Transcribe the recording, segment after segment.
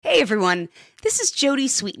everyone, this is Jodie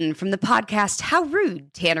Sweetin from the podcast How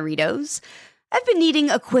Rude, Tanneritos. I've been needing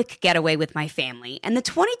a quick getaway with my family, and the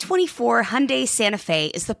 2024 Hyundai Santa Fe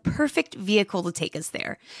is the perfect vehicle to take us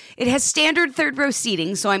there. It has standard third-row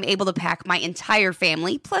seating, so I'm able to pack my entire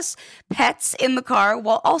family, plus pets, in the car,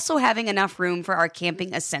 while also having enough room for our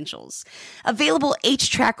camping essentials. Available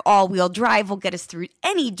H-Track all-wheel drive will get us through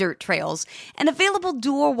any dirt trails, and available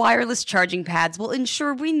dual wireless charging pads will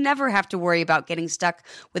ensure we never have to worry about getting stuck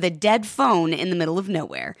with a dead phone in the middle of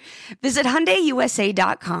nowhere. Visit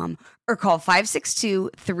HyundaiUSA.com or call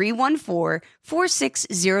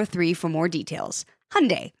 562-314-4603 for more details.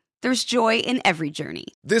 Hyundai, there's joy in every journey.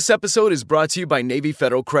 This episode is brought to you by Navy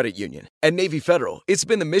Federal Credit Union. At Navy Federal, it's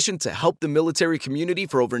been the mission to help the military community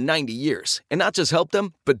for over 90 years. And not just help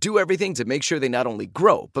them, but do everything to make sure they not only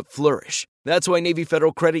grow, but flourish. That's why Navy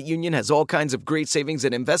Federal Credit Union has all kinds of great savings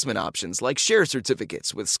and investment options like share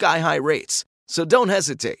certificates with sky-high rates. So don't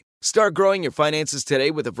hesitate. Start growing your finances today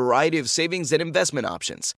with a variety of savings and investment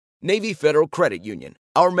options. Navy Federal Credit Union.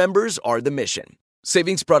 Our members are the mission.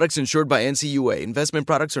 Savings products insured by NCUA. Investment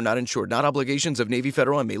products are not insured, not obligations of Navy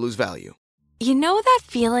Federal and may lose value. You know that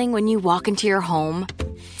feeling when you walk into your home,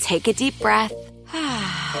 take a deep breath,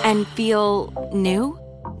 and feel new?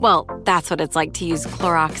 Well, that's what it's like to use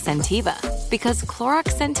Clorox Scentiva. Because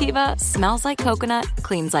Clorox Scentiva smells like coconut,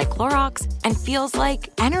 cleans like Clorox, and feels like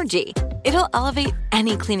energy. It'll elevate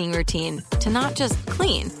any cleaning routine to not just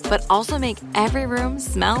clean, but also make every room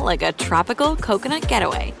smell like a tropical coconut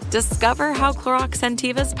getaway. Discover how Clorox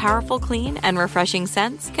Scentiva's powerful clean and refreshing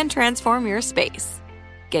scents can transform your space.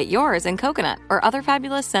 Get yours in coconut or other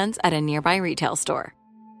fabulous scents at a nearby retail store.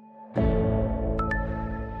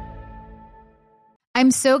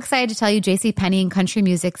 I'm so excited to tell you JCPenney and country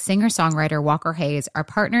music singer-songwriter Walker Hayes are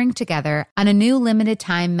partnering together on a new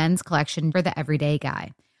limited-time men's collection for the everyday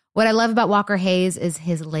guy. What I love about Walker Hayes is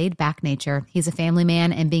his laid-back nature. He's a family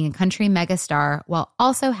man, and being a country megastar while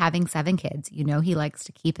also having 7 kids, you know he likes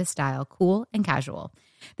to keep his style cool and casual.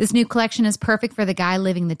 This new collection is perfect for the guy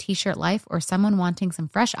living the t-shirt life or someone wanting some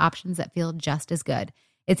fresh options that feel just as good.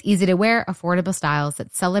 It's easy to wear, affordable styles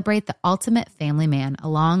that celebrate the ultimate family man,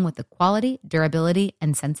 along with the quality, durability,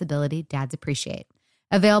 and sensibility dads appreciate.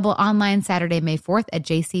 Available online Saturday, May 4th at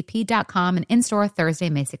jcp.com and in-store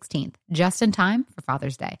Thursday, May 16th. Just in time for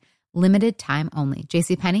Father's Day. Limited time only.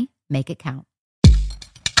 JCPenney, make it count.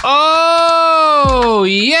 Oh,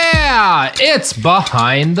 yeah! It's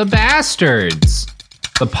Behind the Bastards,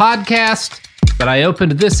 the podcast that I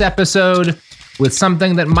opened this episode with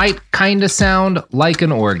something that might kind of sound like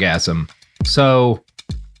an orgasm. So,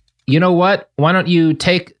 you know what? Why don't you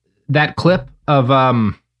take that clip of,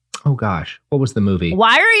 oh gosh, what was the movie?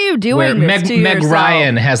 Why are you doing this to Meg yourself?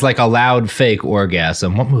 Ryan has like a loud fake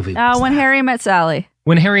orgasm. What movie was When that? Harry Met Sally.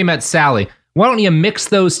 When Harry Met Sally. Why don't you mix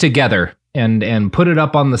those together and put it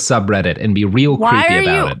up on the subreddit and be real creepy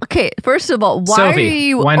about it? Okay, first of all, why Sophie, are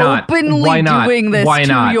you why not? openly Why not? doing this Why to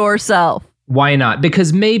not? yourself? Why not?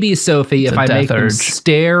 Because maybe, Sophie, It's if a I make death them urge.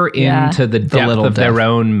 stare into the depth little of their death.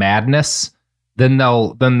 own madness, then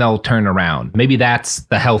they'll turn around. Maybe that's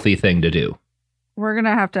the healthy thing to do. We're going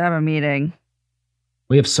to have a meeting.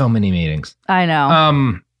 We have so many meetings. I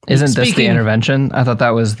know. Isn't this the speaking- intervention? I thought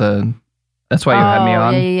that's why you had me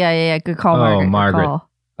on. Yeah. Good call, Margaret. Oh, Good Margaret.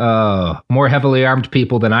 call. More heavily armed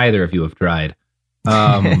people than either of you have tried.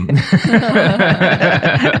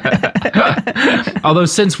 Although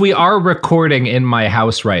since we are recording in my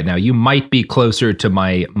house right now, you might be closer to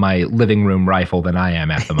my living room rifle than I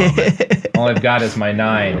am at the moment. All I've got is my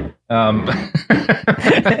 9.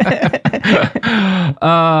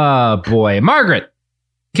 Boy. Margaret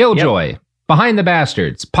Killjoy, Behind the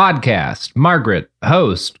Bastards podcast, Margaret,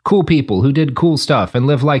 host, cool people who did cool stuff and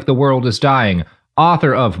live like the world is dying,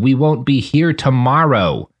 author of We Won't Be Here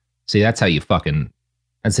Tomorrow. See, that's how you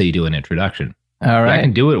do an introduction. All right. I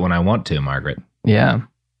can do it when I want to, Margaret. Yeah.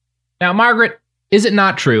 Now, Margaret, is it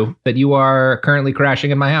not true that you are currently crashing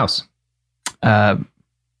in my house?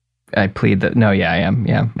 I plead that. No, yeah, I am.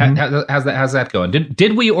 Yeah. How's that going?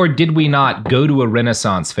 Did we or did we not go to a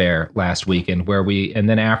Renaissance fair last weekend where and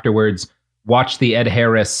then afterwards watch the Ed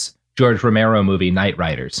Harris, George Romero movie, Night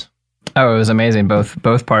Riders? Oh, it was amazing.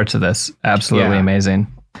 Both parts of this. Absolutely amazing.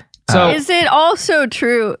 So Is it also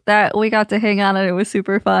true that we got to hang out and it was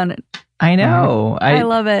super fun? I know. I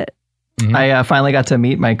love it. I finally got to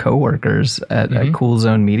meet my coworkers at Cool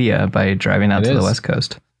Zone Media by driving out to the West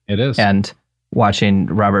Coast. It is. And watching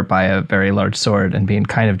Robert buy a very large sword and being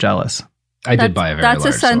kind of jealous. I did buy a very large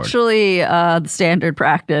That's essentially the standard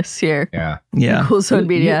practice here. Yeah. Cool Zone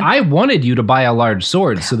Media. I wanted you to buy a large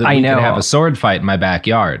sword so that we could have a sword fight in my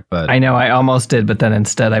backyard. But I know, I almost did, but then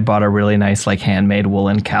instead I bought a really nice, like, handmade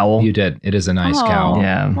woolen cowl. You did. It is a nice cowl.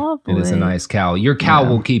 Yeah. Lovely. It is a nice cowl. Your cowl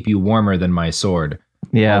will keep you warmer than my sword.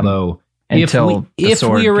 Yeah. Although, Until if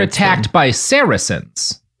we are attacked by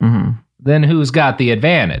Saracens, then who's got the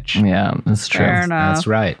advantage? Yeah, that's true. Fair enough.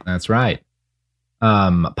 That's right.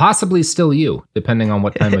 Possibly still you, depending on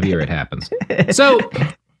what time of year it happens. So,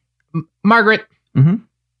 Margaret,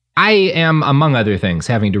 I am, among other things,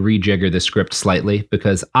 having to rejigger the script slightly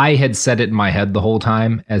because I had said it in my head the whole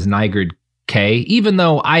time as Nygard K, even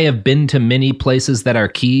though I have been to many places that are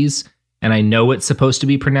keys, and I know it's supposed to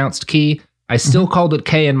be pronounced key. I still called it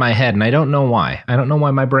K in my head, and I don't know why. I don't know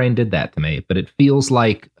why my brain did that to me, but it feels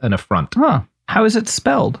like an affront. Huh. How is it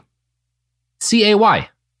spelled? C-A-Y.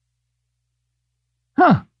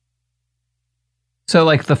 Huh. So,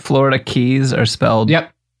 like, the Florida Keys are spelled...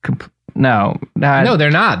 Yep. No,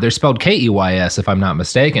 they're not. They're spelled K-E-Y-S, if I'm not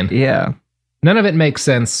mistaken. Yeah. None of it makes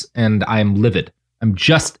sense, and I'm livid. I'm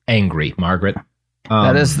just angry, Margaret.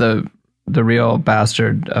 That is the real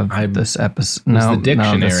bastard of this episode. No, the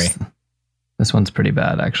dictionary. This one's pretty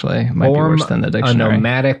bad, actually. It might be worse than the dictionary. A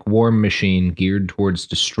nomadic war machine geared towards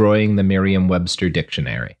destroying the Merriam-Webster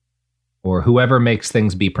dictionary. Or whoever makes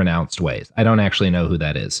things be pronounced ways. I don't actually know who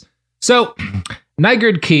that is. So,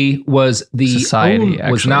 Nygard Key was the... Society,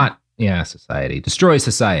 was not... Yeah, society. Destroy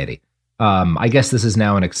society. I guess this is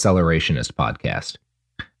now an accelerationist podcast.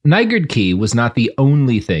 Nygard Key was not the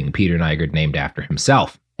only thing Peter Nygard named after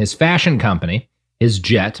himself. His fashion company, his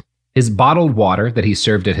jet, his bottled water that he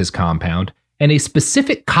served at his compound, and a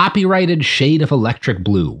specific copyrighted shade of electric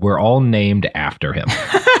blue were all named after him.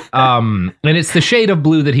 And it's the shade of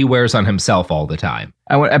blue that he wears on himself all the time.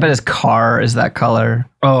 I bet his car is that color.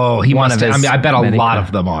 Oh, he must have. I mean, I bet a lot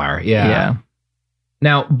of them are. Yeah.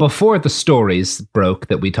 Now, before the stories broke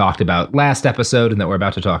that we talked about last episode and that we're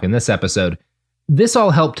about to talk in this episode, this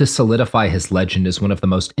all helped to solidify his legend as one of the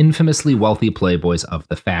most infamously wealthy playboys of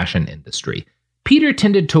the fashion industry. Peter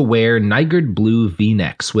tended to wear Nygard blue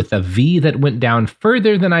V-necks with a V that went down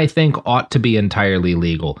further than I think ought to be entirely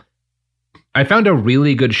legal. I found a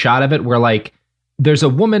really good shot of it where, like, there's a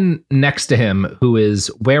woman next to him who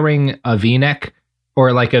is wearing a V-neck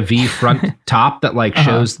or like a V front top that like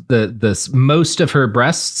shows the most of her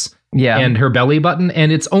breasts and her belly button,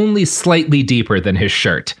 and it's only slightly deeper than his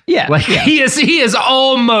shirt. He is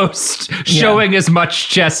almost showing as much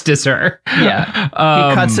chest as her. He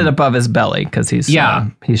cuts it above his belly because he's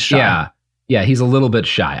shy. Yeah, he's a little bit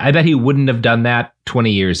shy. I bet he wouldn't have done that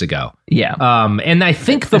 20 years ago. And I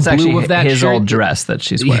think the blue of that his shirt, old dress that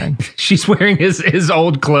she's wearing. She's wearing his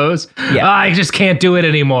old clothes. I just can't do it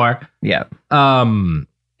anymore.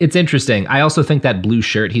 It's interesting. I also think that blue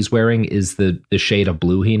shirt he's wearing is the shade of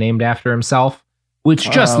blue he named after himself,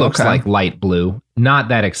 which just looks like light blue. Not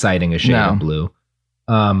that exciting a shade of blue.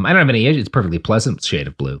 I don't have any. It's a perfectly pleasant shade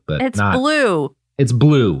of blue, but it's blue. It's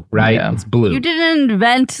blue, right? Yeah. It's blue. You didn't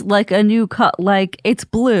invent like a new cut. Like, it's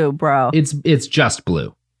blue, bro. It's just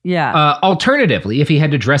blue. Yeah. Alternatively, if he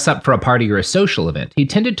had to dress up for a party or a social event, he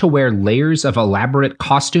tended to wear layers of elaborate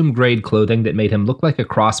costume-grade clothing that made him look like a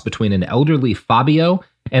cross between an elderly Fabio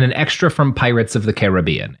and an extra from Pirates of the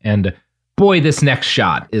Caribbean. And boy, this next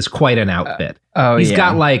shot is quite an outfit. He's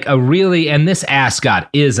got like a really, and this ascot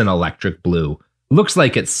is an electric blue. Looks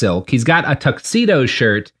like it's silk. He's got a tuxedo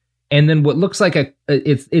shirt, and then what looks like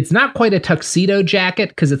it's not quite a tuxedo jacket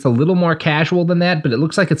because it's a little more casual than that, but it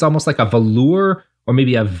looks like it's almost like a velour or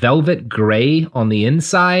maybe a velvet gray on the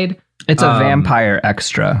inside. It's a vampire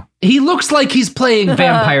extra. He looks like he's playing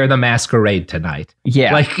Vampire the Masquerade tonight.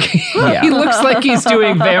 Yeah. Like, he looks like he's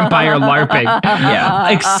doing vampire LARPing. Yeah.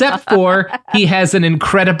 Except for he has an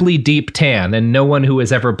incredibly deep tan, and no one who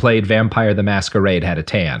has ever played Vampire the Masquerade had a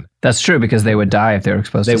tan. That's true, because they would die if they were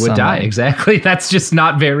exposed to sunlight. They would die, exactly. That's just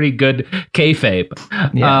not very good kayfabe.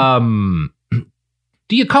 Yeah.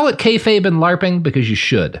 Do you call it kayfabe and LARPing? Because you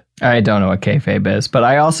should. I don't know what kayfabe is, but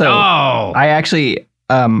I also... I actually...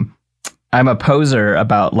 I'm a poser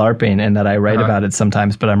about LARPing in that I write about it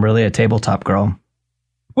sometimes, but I'm really a tabletop girl.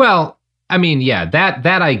 Well, I mean, yeah,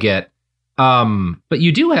 that I get. But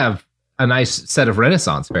you do have a nice set of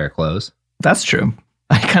Renaissance fair clothes. That's true.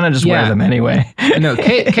 I kind of just wear them anyway. No,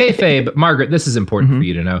 kayfabe, Margaret, this is important for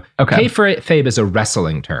you to know. Okay. Kayfabe is a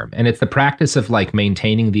wrestling term, and it's the practice of like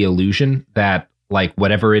maintaining the illusion that like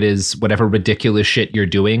whatever it is, whatever ridiculous shit you're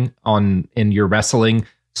doing in your wrestling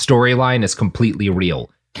storyline is completely real.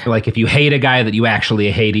 Like if you hate a guy, that you actually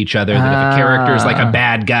hate each other, that if a character is like a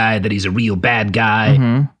bad guy, that he's a real bad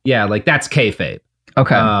guy. Yeah, like that's kayfabe.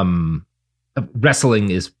 Okay. wrestling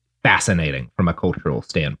is fascinating from a cultural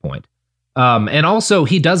standpoint. And also,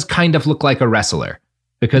 he does kind of look like a wrestler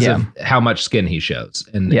because of how much skin he shows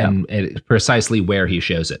and precisely where he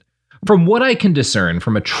shows it. From what I can discern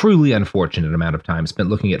from a truly unfortunate amount of time spent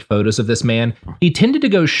looking at photos of this man, he tended to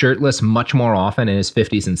go shirtless much more often in his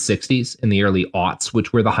 50s and 60s in the early aughts,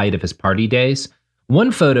 which were the height of his party days.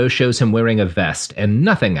 One photo shows him wearing a vest and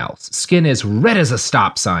nothing else. Skin as red as a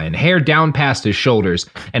stop sign, hair down past his shoulders,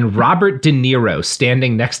 and Robert De Niro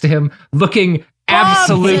standing next to him looking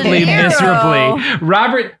absolutely miserably.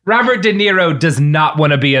 Robert De Niro does not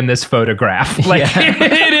want to be in this photograph.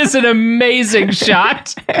 It is an amazing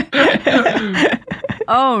shot.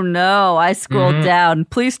 Oh no, I scrolled down.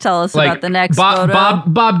 Please tell us about the next photo.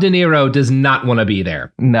 Bob De Niro does not want to be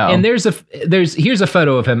there. No. And here's a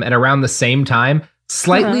photo of him at around the same time,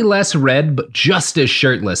 slightly less red, but just as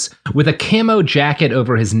shirtless, with a camo jacket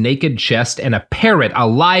over his naked chest and a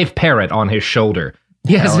live parrot on his shoulder.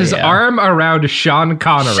 He has his arm around Sean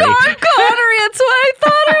Connery. Sean Connery, that's what I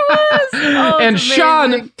thought it was. Oh, and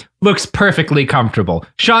Sean looks perfectly comfortable.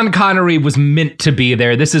 Sean Connery was meant to be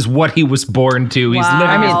there. This is what he was born to. He's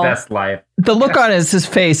living his best life. The look on his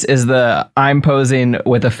face is I'm posing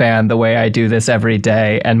with a fan the way I do this every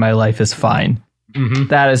day, and my life is fine. Mm-hmm.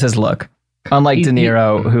 That is his look. Unlike De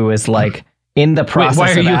Niro, who is like in the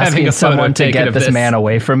process of asking someone to get this man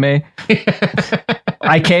away from me.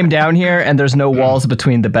 I came down here and there's no walls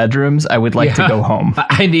between the bedrooms. I would like to go home.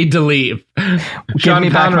 I need to leave. Give me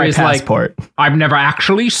back my passport. I've never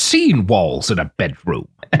actually seen walls in a bedroom.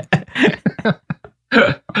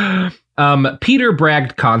 Peter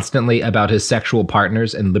bragged constantly about his sexual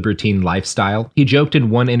partners and libertine lifestyle. He joked in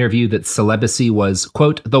one interview that celibacy was,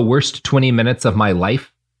 quote, the worst 20 minutes of my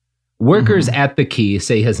life. Workers at the Key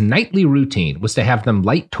say his nightly routine was to have them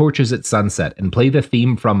light torches at sunset and play the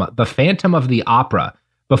theme from The Phantom of the Opera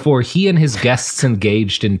before he and his guests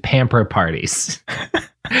engaged in pamper parties.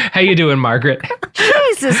 How you doing, Margaret?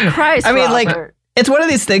 Jesus Christ, I mean, Robert. it's one of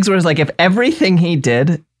these things where it's like if everything he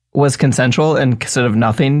did was consensual and sort of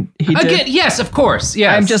nothing he did. Again, yes, of course.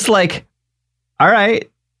 Yes. I'm just like, all right.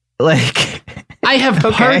 I have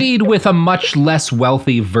partied with a much less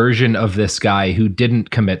wealthy version of this guy who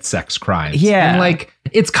didn't commit sex crimes. Yeah. And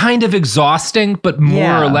it's kind of exhausting, but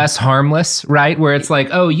more or less harmless, right? Where it's like,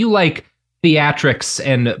 oh, you like theatrics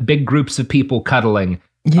and big groups of people cuddling.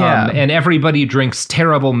 Yeah. And everybody drinks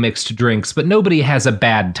terrible mixed drinks, but nobody has a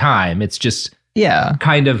bad time. It's just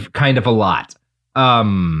kind of a lot.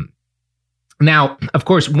 Now, of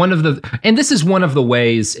course, and this is one of the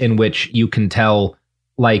ways in which you can tell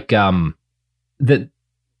that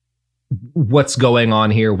what's going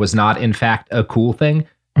on here was not, in fact, a cool thing.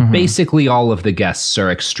 Mm-hmm. Basically, all of the guests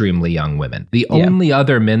are extremely young women. The only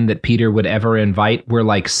other men that Peter would ever invite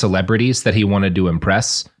were celebrities that he wanted to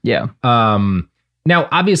impress. Yeah. Now,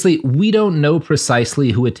 obviously, we don't know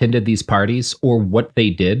precisely who attended these parties or what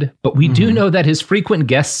they did, but we do know that his frequent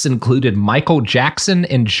guests included Michael Jackson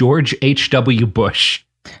and George H.W. Bush.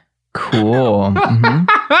 Cool. Mm-hmm.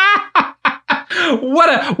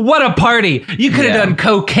 What a party. You could have done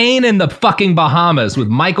cocaine in the fucking Bahamas with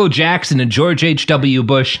Michael Jackson and George H.W.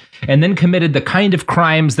 Bush and then committed the kind of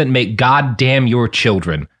crimes that make God damn your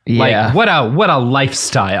children. Yeah. What a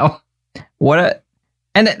lifestyle.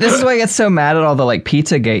 And this is why I get so mad at all the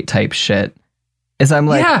Pizzagate type shit. Is I'm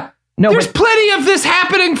like, there's plenty of this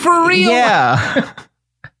happening for real. Yeah.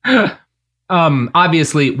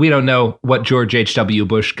 Obviously, we don't know what George H.W.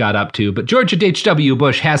 Bush got up to, but George H.W.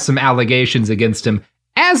 Bush has some allegations against him,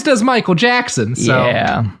 as does Michael Jackson. So.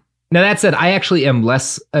 Yeah. Now, that said, I actually am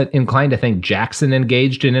less inclined to think Jackson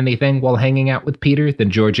engaged in anything while hanging out with Peter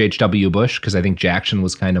than George H.W. Bush, because I think Jackson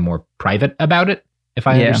was kind of more private about it, if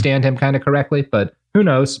I understand him kind of correctly. But who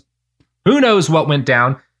knows? Who knows what went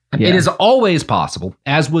down? Yeah. It is always possible,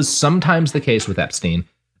 as was sometimes the case with Epstein,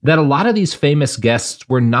 that a lot of these famous guests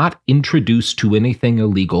were not introduced to anything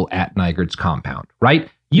illegal at Nygaard's compound, right?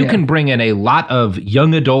 You can bring in a lot of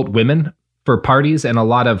young adult women for parties and a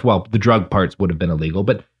lot of, the drug parts would have been illegal,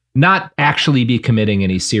 but not actually be committing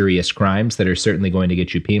any serious crimes that are certainly going to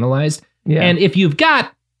get you penalized. Yeah. And if you've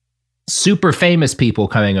got super famous people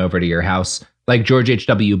coming over to your house, like George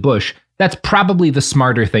H.W. Bush, that's probably the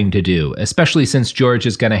smarter thing to do, especially since George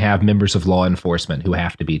is going to have members of law enforcement who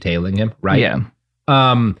have to be tailing him, right? Yeah.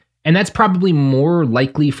 And that's probably more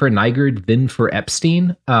likely for Nygaard than for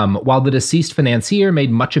Epstein. While the deceased financier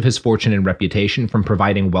made much of his fortune and reputation from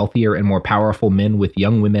providing wealthier and more powerful men with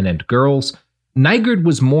young women and girls, Nygaard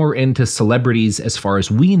was more into celebrities, as far as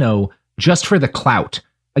we know, just for the clout.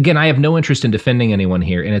 again, I have no interest in defending anyone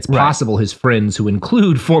here, and it's possible his friends, who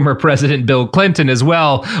include former President Bill Clinton as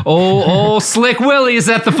well, old Slick Willie's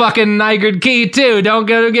at the fucking Nygard Key too, don't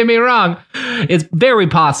get me wrong. It's very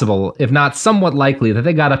possible, if not somewhat likely, that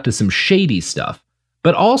they got up to some shady stuff.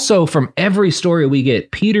 But also, from every story we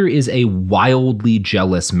get, Peter is a wildly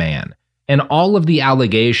jealous man. And all of the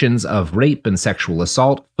allegations of rape and sexual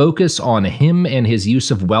assault focus on him and his use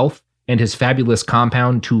of wealth and his fabulous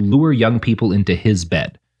compound to lure young people into his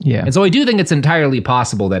bed. Yeah. And so I do think it's entirely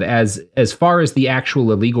possible that as far as the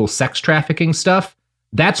actual illegal sex trafficking stuff,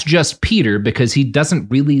 that's just Peter because he doesn't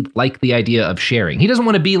really like the idea of sharing. He doesn't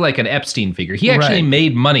want to be like an Epstein figure. He actually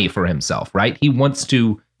made money for himself, right? He wants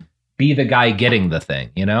to be the guy getting the thing,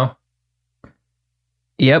 you know?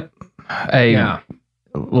 Yep.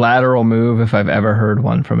 Lateral move if I've ever heard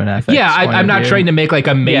one from an ethics. Yeah, I'm not trying to make like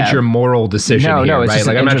a major moral decision here, it's right?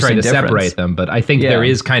 Like I'm not trying to separate them, but I think there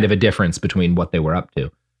is kind of a difference between what they were up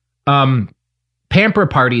to. Pamper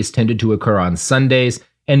parties tended to occur on Sundays,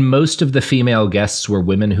 and most of the female guests were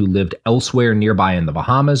women who lived elsewhere nearby in the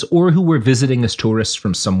Bahamas or who were visiting as tourists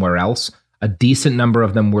from somewhere else. A decent number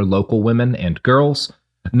of them were local women and girls.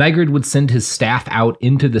 Nygard would send his staff out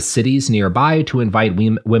into the cities nearby to invite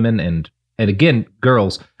women and again,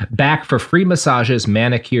 girls, back for free massages,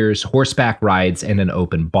 manicures, horseback rides, and an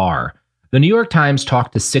open bar. The New York Times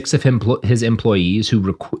talked to 6 of his employees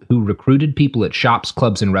who recruited people at shops,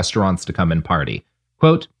 clubs, and restaurants to come and party.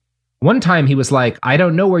 Quote, "One time he was like, I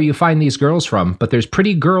don't know where you find these girls from, but there's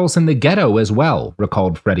pretty girls in the ghetto as well,"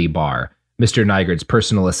 recalled Freddie Barr, Mr. Nygard's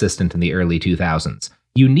personal assistant in the early 2000s.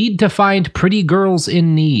 "You need to find pretty girls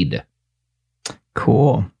in need."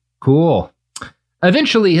 Cool.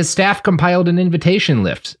 Eventually, his staff compiled an invitation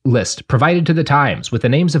list provided to the Times with the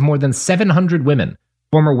names of more than 700 women.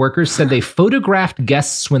 Former workers said they photographed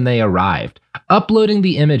guests when they arrived, uploading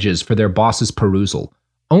the images for their boss's perusal.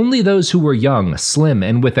 Only those who were young, slim,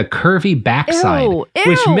 and with a curvy backside,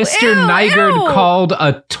 which Mr. Nygard called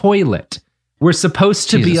a toilet, were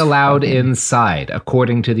supposed to be allowed inside,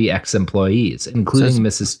 according to the ex-employees, including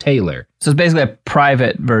Mrs. Taylor. So it's basically a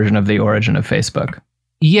private version of the origin of Facebook.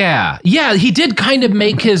 Yeah, he did kind of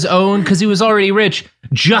make his own because he was already rich,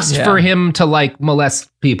 just for him to like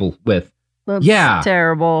molest people with. That's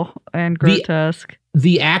terrible and grotesque.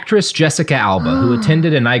 The actress Jessica Alba, who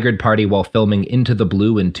attended a Nygard party while filming Into the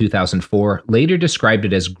Blue in 2004, later described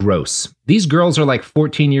it as gross. "These girls are like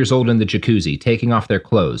 14 years old in the jacuzzi, taking off their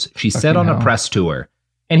clothes," she said on a press tour.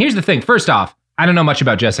 And here's the thing. First off, I don't know much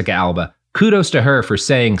about Jessica Alba. Kudos to her for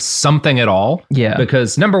saying something at all. Yeah.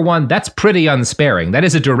 Because number one, that's pretty unsparing. That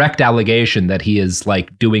is a direct allegation that he is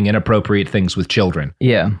like doing inappropriate things with children.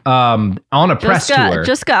 Yeah. On a press tour.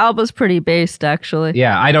 Jessica Alba's pretty based, actually.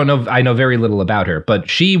 Yeah, I don't know. I know very little about her, but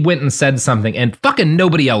she went and said something and fucking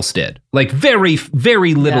nobody else did. Like very,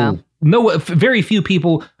 very little. No, very few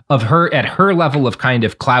people of her at her level of kind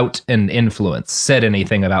of clout and influence said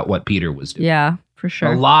anything about what Peter was doing. Yeah, for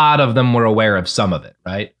sure. A lot of them were aware of some of it,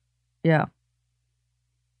 right? Yeah.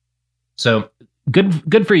 So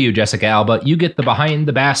good for you, Jessica Alba. You get the Behind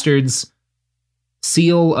the Bastards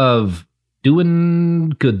seal of doing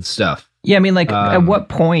good stuff. Yeah, I mean, like, at what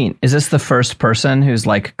point is this the first person who's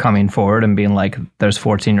like coming forward and being like, "There's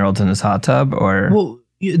 14-year-olds in this hot tub"? Or well,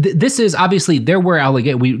 this is obviously there were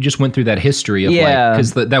allegations. We just went through that history of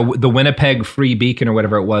because the Winnipeg Free Beacon or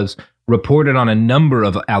whatever it was reported on a number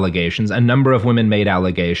of allegations. A number of women made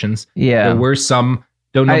allegations. Yeah, there were some.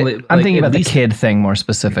 I'm thinking about the kid thing more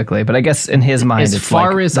specifically, but I guess in his mind, it's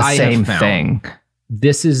like the same thing.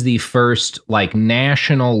 This is the first like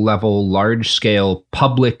national level, large scale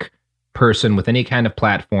public person with any kind of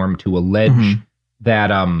platform to allege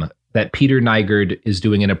that Peter Nygard is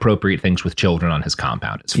doing inappropriate things with children on his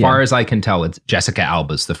compound. As far as I can tell, it's Jessica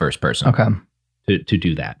Alba's the first person to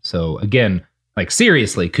do that. So again, like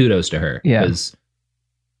seriously, kudos to her. Yeah. Because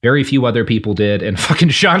very few other people did, and fucking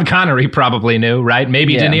Sean Connery probably knew, right?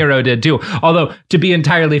 Maybe De Niro did too. Although, to be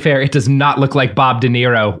entirely fair, it does not look like Bob De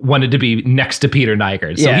Niro wanted to be next to Peter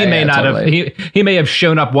Nygard. So he may not have. He may have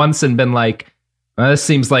shown up once and been like, "This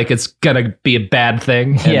seems like it's gonna be a bad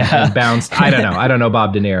thing," and bounced. I don't know. I don't know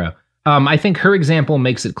Bob De Niro. I think her example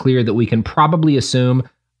makes it clear that we can probably assume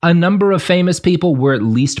a number of famous people were at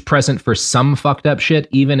least present for some fucked up shit,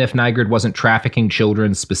 even if Nygard wasn't trafficking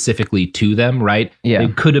children specifically to them, right? Yeah. They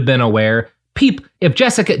could have been aware. If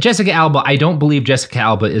Jessica Alba, I don't believe Jessica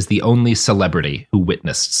Alba is the only celebrity who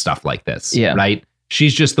witnessed stuff like this, right?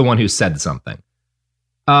 She's just the one who said something.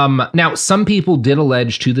 Now, some people did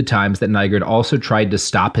allege to the Times that Nygard also tried to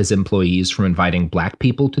stop his employees from inviting black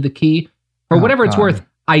people to the Key. For whatever it's worth,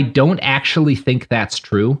 I don't actually think that's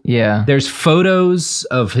true. Yeah. There's photos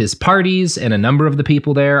of his parties, and a number of the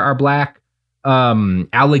people there are black.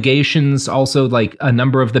 Allegations also, like a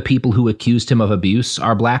number of the people who accused him of abuse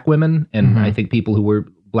are black women, and I think people who were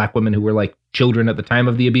black women who were like children at the time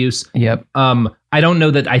of the abuse. Yep. I don't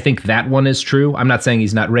know that I think that one is true. I'm not saying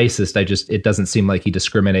he's not racist. It doesn't seem like he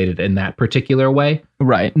discriminated in that particular way.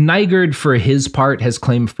 Right. Nygard, for his part, has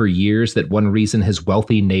claimed for years that one reason his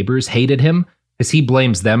wealthy neighbors hated him is he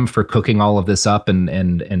blames them for cooking all of this up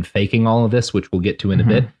and faking all of this, which we'll get to in a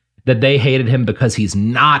bit, that they hated him because he's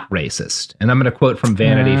not racist. And I'm going to quote from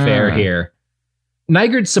Vanity Fair here.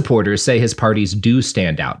 Nygard's supporters say his parties do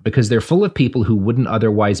stand out because they're full of people who wouldn't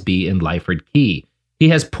otherwise be in Lyford Key. He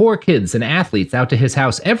has poor kids and athletes out to his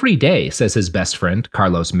house every day, says his best friend,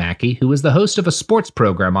 Carlos Mackey, who is the host of a sports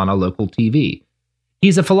program on a local TV.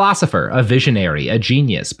 He's a philosopher, a visionary, a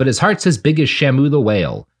genius, but his heart's as big as Shamu the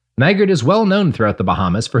whale. Nygard is well known throughout the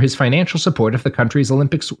Bahamas for his financial support of the country's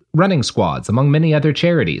Olympic running squads, among many other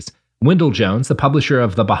charities. Wendell Jones, the publisher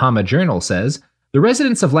of the Bahama Journal, says, the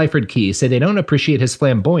residents of Lyford Key say they don't appreciate his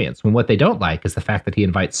flamboyance when what they don't like is the fact that he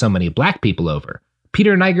invites so many black people over.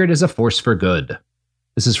 Peter Nygard is a force for good.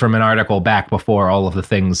 This is from an article back before all of the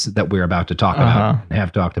things that we're about to talk about and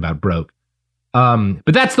have talked about broke. But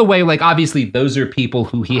that's the way, like, obviously those are people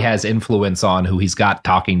who he has influence on, who he's got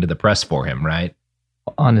talking to the press for him, right?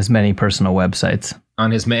 On his many personal websites.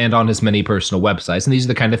 On his many personal websites. And these are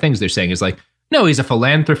the kind of things they're saying is like, no, he's a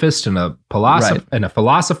philanthropist and a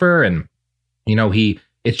philosopher, and you know,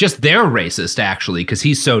 it's just they're racist, actually, because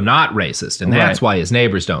he's so not racist, and that's why his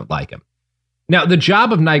neighbors don't like him. Now, the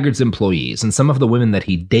job of Nygard's employees and some of the women that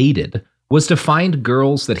he dated was to find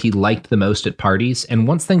girls that he liked the most at parties, and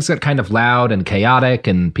once things got kind of loud and chaotic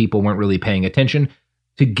and people weren't really paying attention,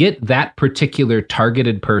 to get that particular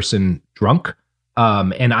targeted person drunk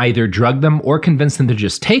and either drug them or convince them to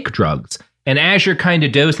just take drugs. And as you're kind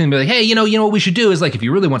of dosing, be like, hey, you know what we should do is, like, if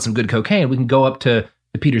you really want some good cocaine, we can go up to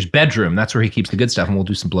Peter's bedroom. That's where he keeps the good stuff, and we'll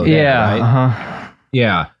do some blow there, right?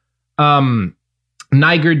 Yeah.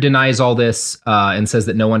 Nygard denies all this and says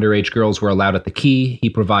that no underage girls were allowed at the Key. He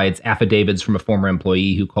provides affidavits from a former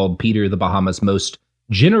employee who called Peter the Bahamas' most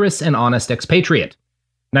generous and honest expatriate.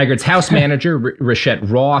 Nygard's house manager, Rachette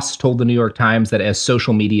Ross, told the New York Times that as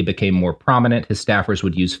social media became more prominent, his staffers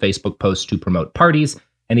would use Facebook posts to promote parties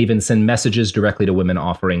and even send messages directly to women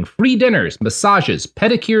offering free dinners, massages,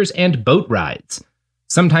 pedicures, and boat rides.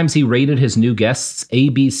 Sometimes he rated his new guests A,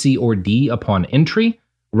 B, C, or D upon entry.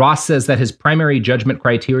 Ross says that his primary judgment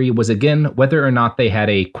criteria was, again, whether or not they had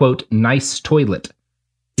a, quote, nice toilet.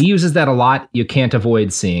 He uses that a lot. You can't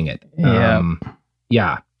avoid seeing it.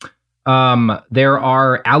 There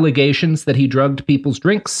are allegations that he drugged people's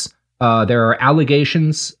drinks. There are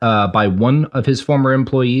allegations by one of his former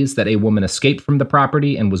employees that a woman escaped from the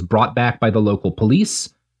property and was brought back by the local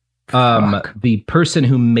police. The person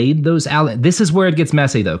who made those this is where it gets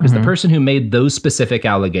messy, though, because the person who made those specific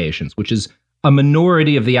allegations, which is a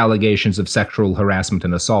minority of the allegations of sexual harassment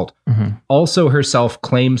and assault, also herself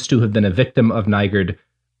claims to have been a victim of Nygard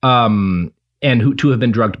and to have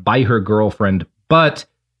been drugged by her girlfriend. But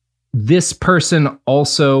this person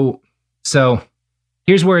also... So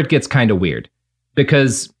here's where it gets kind of weird,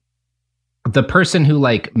 because the person who,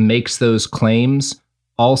 like, makes those claims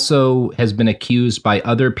also has been accused by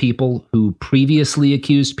other people who previously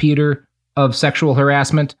accused Peter of sexual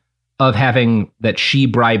harassment of having that she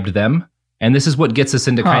bribed them. And this is what gets us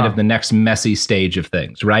into kind of the next messy stage of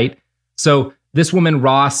things, right? So this woman,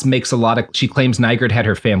 Ross, she claims Nygard had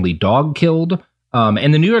her family dog killed.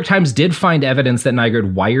 And the New York Times did find evidence that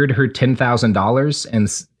Nygard wired her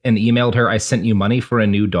 $10,000 and emailed her, I sent you money for a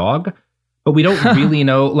new dog. But we don't really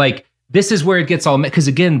know, like, this is where it gets all, because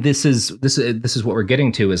again, this is what we're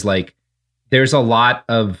getting to, is like, there's a lot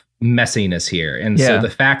of messiness here. And so the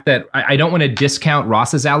fact that I don't want to discount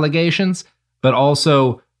Ross's allegations, but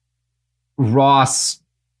also Ross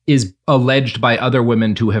is alleged by other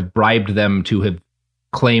women to have bribed them to have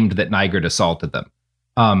claimed that Nygard assaulted them.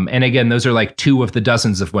 And again, those are like two of the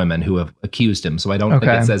dozens of women who have accused him. So I don't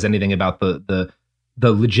think it says anything about the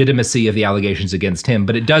legitimacy of the allegations against him,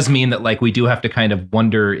 but it does mean that, like, we do have to kind of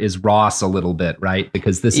wonder, is Ross a little bit, right?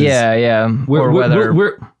 Because this is...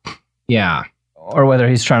 Or whether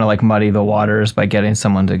he's trying to, like, muddy the waters by getting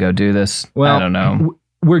someone to go do this. Well, I don't know.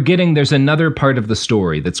 There's another part of the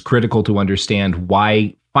story that's critical to understand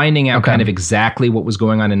why finding out kind of exactly what was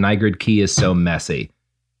going on in Nygard Key is so messy.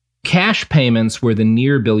 Cash payments were the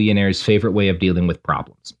near billionaire's favorite way of dealing with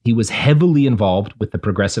problems. He was heavily involved with the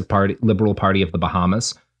Progressive Liberal Party of the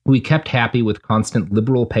Bahamas, who he kept happy with constant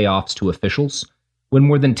liberal payoffs to officials. When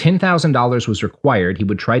more than $10,000 was required, he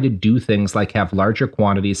would try to do things like have larger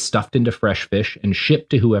quantities stuffed into fresh fish and shipped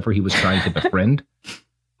to whoever he was trying to befriend.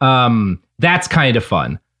 That's kind of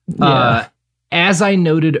fun. Yeah. As I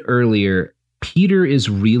noted earlier, Peter is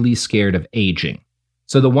really scared of aging.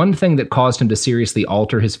 So the one thing that caused him to seriously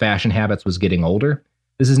alter his fashion habits was getting older.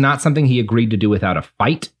 This is not something he agreed to do without a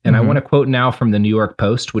fight. And I want to quote now from the New York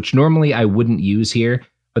Post, which normally I wouldn't use here,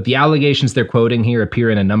 but the allegations they're quoting here appear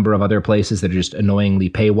in a number of other places that are just annoyingly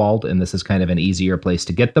paywalled, and this is kind of an easier place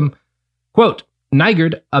to get them. Quote,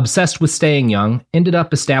 Nygaard, obsessed with staying young, ended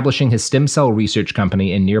up establishing his stem cell research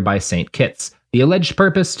company in nearby St. Kitts. The alleged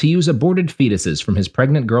purpose, to use aborted fetuses from his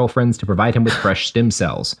pregnant girlfriends to provide him with fresh stem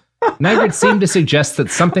cells. Nygaard seemed to suggest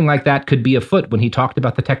that something like that could be afoot when he talked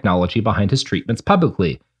about the technology behind his treatments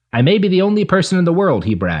publicly. I may be the only person in the world,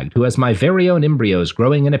 he bragged, who has my very own embryos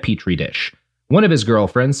growing in a petri dish. One of his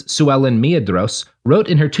girlfriends, Suellen Miedros, wrote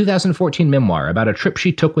in her 2014 memoir about a trip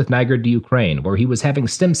she took with Nygaard to Ukraine, where he was having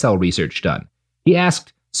stem cell research done. He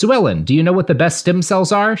asked, Suellen, do you know what the best stem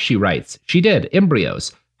cells are? She writes. She did,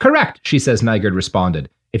 embryos. Correct, she says Nygaard responded.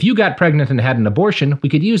 If you got pregnant and had an abortion, we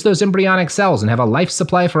could use those embryonic cells and have a life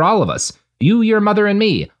supply for all of us. You, your mother, and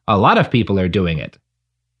me. A lot of people are doing it.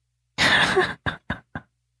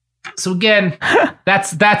 So again,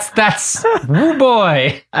 that's woo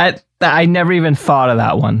boy. I never even thought of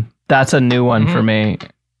that one. That's a new one for me.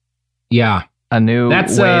 Yeah. A new way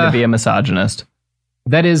to be a misogynist.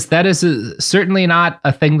 That is certainly not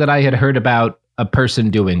a thing that I had heard about a person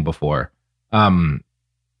doing before.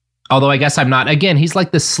 Although I guess I'm not. Again, he's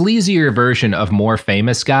like the sleazier version of more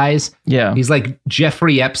famous guys. Yeah. He's like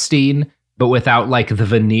Jeffrey Epstein, but without like the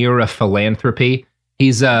veneer of philanthropy.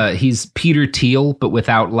 He's Peter Thiel, but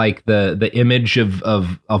without like the image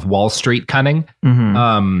of Wall Street cunning.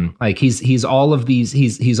 Mm-hmm. Like he's all of these.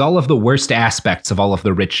 He's all of the worst aspects of all of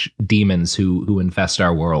the rich demons who infest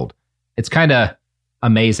our world. It's kind of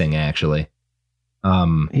amazing, actually.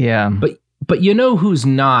 Yeah. But you know who's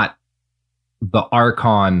not the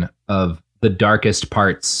archon of the darkest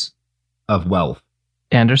parts of wealth?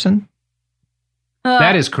 Anderson?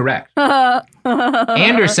 That is correct.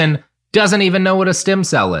 Anderson doesn't even know what a stem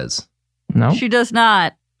cell is. No? She does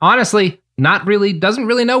not. Honestly, doesn't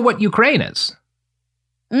really know what Ukraine is.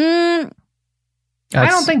 I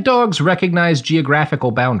don't think dogs recognize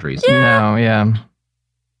geographical boundaries. No, yeah.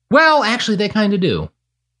 Well, actually, they kind of do.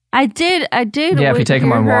 I did. Yeah, if you take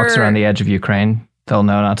them on walks around the edge of Ukraine, they'll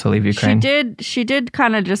know not to leave Ukraine. She did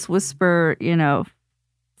kind of just whisper,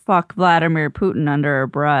 fuck Vladimir Putin under her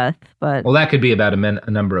breath. But well, that could be about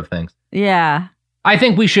a number of things. Yeah. I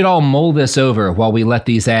think we should all mull this over while we let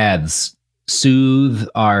these ads soothe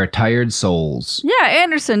our tired souls. Yeah,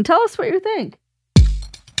 Anderson, tell us what you think.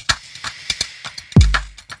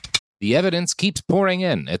 The evidence keeps pouring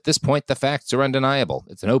in. At this point, the facts are undeniable.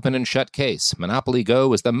 It's an open and shut case. Monopoly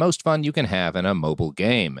Go is the most fun you can have in a mobile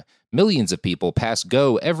game. Millions of people pass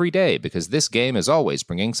Go every day because this game is always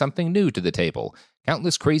bringing something new to the table.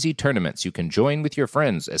 Countless crazy tournaments you can join with your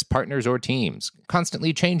friends as partners or teams.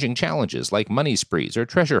 Constantly changing challenges like money sprees or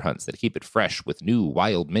treasure hunts that keep it fresh with new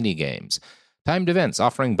wild minigames. Timed events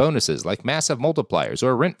offering bonuses like massive multipliers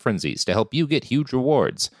or rent frenzies to help you get huge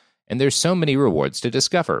rewards. And there's so many rewards to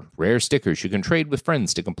discover. Rare stickers you can trade with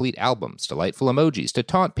friends to complete albums, delightful emojis to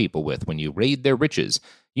taunt people with when you raid their riches,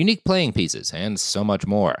 unique playing pieces, and so much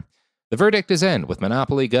more. The verdict is in with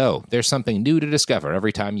Monopoly Go. There's something new to discover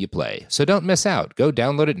every time you play. So don't miss out. Go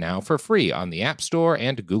download it now for free on the App Store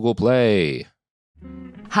and Google Play.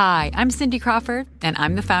 Hi, I'm Cindy Crawford, and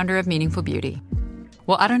I'm the founder of Meaningful Beauty.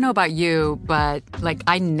 Well, I don't know about you, but,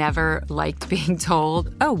 I never liked being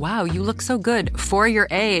told, oh, wow, you look so good for your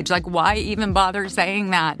age. Why even bother saying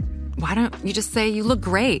that? Why don't you just say you look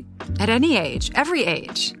great at any age, every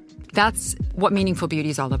age? That's what Meaningful Beauty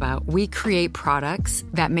is all about. We create products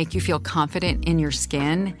that make you feel confident in your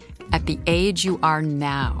skin at the age you are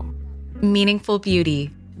now. Meaningful Beauty.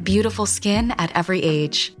 Beautiful skin at every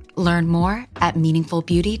age. Learn more at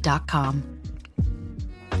meaningfulbeauty.com.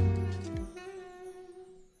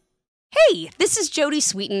 Hey, this is Jody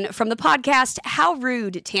Sweeten from the podcast How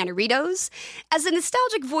Rude, Tanneritos. As a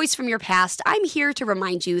nostalgic voice from your past, I'm here to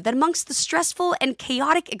remind you that amongst the stressful and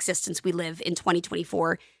chaotic existence we live in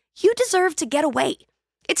 2024, you deserve to get away.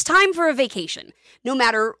 It's time for a vacation, no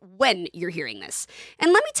matter when you're hearing this.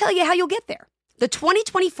 And let me tell you how you'll get there. The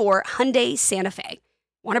 2024 Hyundai Santa Fe.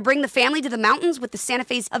 Want to bring the family to the mountains with the Santa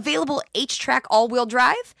Fe's available H-Track all-wheel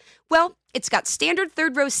drive? Well, it's got standard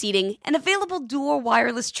third-row seating and available dual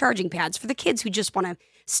wireless charging pads for the kids who just want to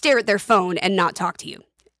stare at their phone and not talk to you.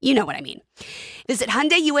 You know what I mean. Visit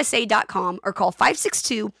HyundaiUSA.com or call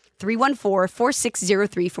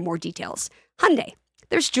 562-314-4603 for more details. Hyundai,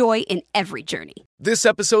 There's joy in every journey. This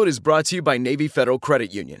episode is brought to you by Navy Federal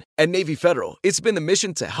Credit Union. At Navy Federal, it's been the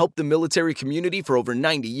mission to help the military community for over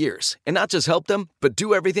 90 years. And not just help them, but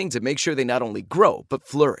do everything to make sure they not only grow, but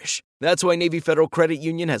flourish. That's why Navy Federal Credit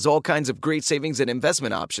Union has all kinds of great savings and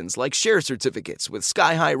investment options like share certificates with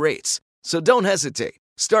sky-high rates. So don't hesitate.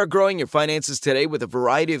 Start growing your finances today with a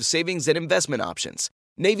variety of savings and investment options.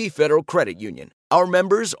 Navy Federal Credit Union. Our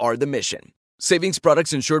members are the mission. Savings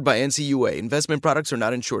products insured by NCUA. Investment products are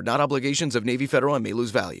not insured, not obligations of Navy Federal and may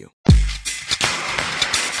lose value.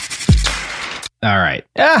 All right.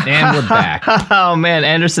 And we're back. Oh, man.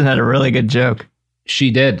 Anderson had a really good joke.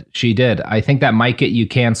 She did. I think that might get you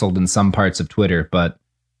canceled in some parts of Twitter, but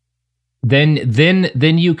then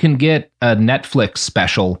you can get a Netflix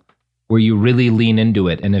special where you really lean into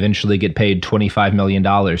it and eventually get paid $25 million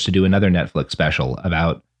to do another Netflix special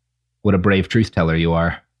about what a brave truth teller you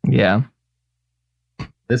are. Yeah.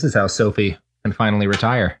 This is how Sophie can finally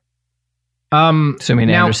retire. Assuming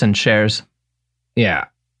Anderson shares. Yeah.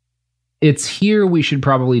 It's here we should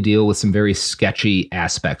probably deal with some very sketchy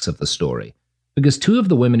aspects of the story. Because two of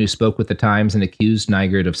the women who spoke with the Times and accused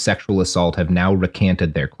Nygaard of sexual assault have now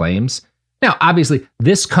recanted their claims. Now, obviously,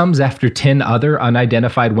 this comes after 10 other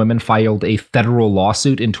unidentified women filed a federal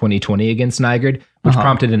lawsuit in 2020 against Nygaard, which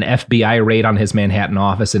prompted an FBI raid on his Manhattan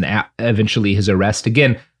office and eventually his arrest.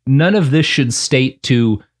 Again, none of this should state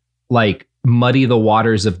to, like, muddy the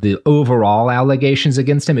waters of the overall allegations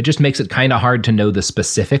against him. It just makes it kind of hard to know the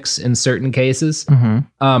specifics in certain cases.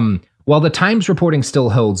 While the Times reporting still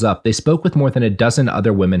holds up, they spoke with more than a dozen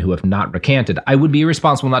other women who have not recanted. I would be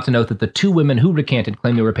irresponsible not to note that the two women who recanted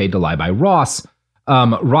claim they were paid to lie by Ross.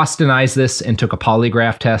 Ross denies this and took a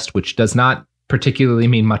polygraph test, which does not particularly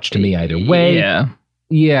mean much to me either way.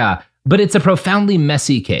 Yeah. But it's a profoundly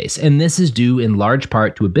messy case, and this is due in large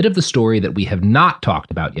part to a bit of the story that we have not talked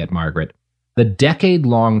about yet, Margaret. The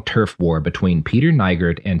decade-long turf war between Peter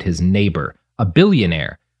Nygaard and his neighbor, a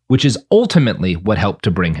billionaire, which is ultimately what helped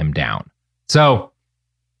to bring him down. So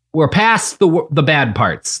we're past the bad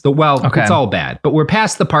parts. It's all bad, but we're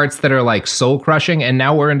past the parts that are like soul-crushing, and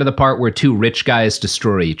now we're into the part where two rich guys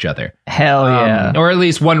destroy each other. Hell yeah. Or at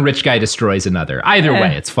least one rich guy destroys another. Either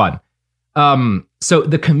way, it's fun. So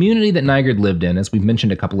the community that Nygaard lived in, as we've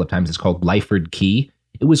mentioned a couple of times, is called Lyford Key.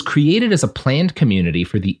 It was created as a planned community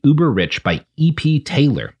for the uber-rich by E.P.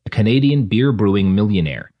 Taylor, a Canadian beer brewing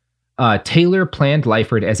millionaire. Taylor planned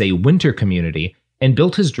Lyford as a winter community and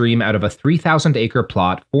built his dream out of a 3,000-acre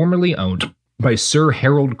plot formerly owned by Sir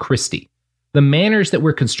Harold Christie. The manors that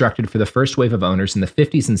were constructed for the first wave of owners in the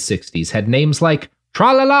 50s and 60s had names like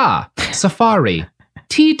Tra-la-la, Safari,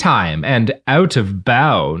 Tea Time, and Out of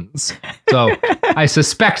Bounds. So I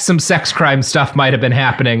suspect some sex crime stuff might have been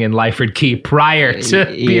happening in Lyford Key prior to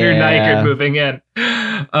Peter Nygaard moving in.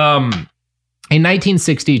 In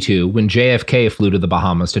 1962, when JFK flew to the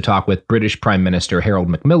Bahamas to talk with British Prime Minister Harold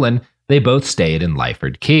Macmillan, they both stayed in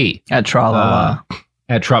Lyford Key. At Tra-la-la.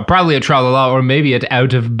 Probably at Tra-la-la, or maybe at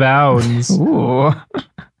Out of Bounds. Ooh.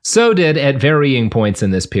 So did, at varying points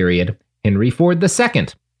in this period, Henry Ford II,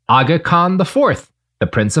 Aga Khan IV, the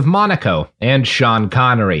Prince of Monaco, and Sean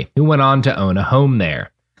Connery, who went on to own a home there.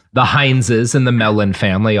 The Hineses and the Mellon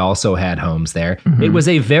family also had homes there. It was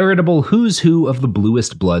a veritable who's who of the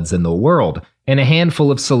bluest bloods in the world, and a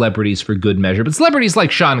handful of celebrities for good measure, but celebrities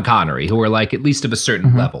like Sean Connery, who are like at least of a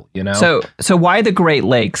certain level, you know? So why the Great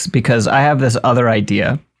Lakes? Because I have this other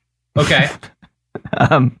idea. Okay.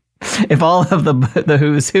 If all of the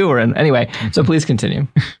who's who are in, anyway, so please continue.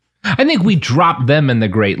 I think we dropped them in the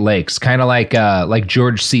Great Lakes, kind of like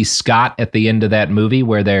George C. Scott at the end of that movie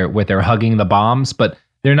where they're hugging the bombs, but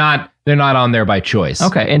they're not on there by choice.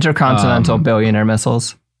 Okay, intercontinental billionaire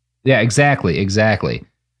missiles. Yeah, exactly.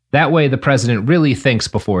 That way the president really thinks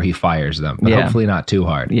before he fires them, but hopefully not too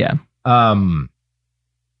hard. Yeah.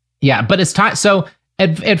 Yeah, but it's time. So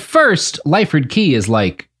at first, Lyford Key is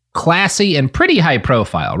like classy and pretty high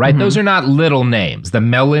profile, right? Those are not little names. The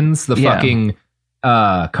Mellons, the fucking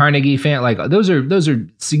Carnegie fan, like those are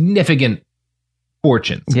significant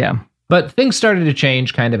fortunes. Yeah. But things started to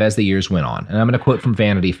change kind of as the years went on. And I'm going to quote from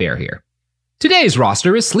Vanity Fair here. Today's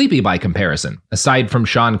roster is sleepy by comparison. Aside from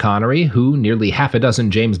Sean Connery, who nearly half a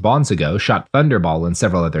dozen James Bonds ago shot Thunderball and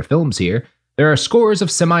several other films here, there are scores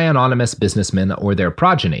of semi-anonymous businessmen or their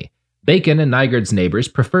progeny. Bacon and Nygaard's neighbors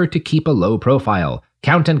prefer to keep a low profile.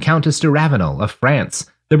 Count and Countess de Ravenel of France,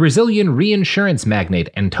 the Brazilian reinsurance magnate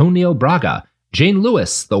Antonio Braga, Jane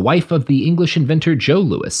Lewis, the wife of the English inventor Joe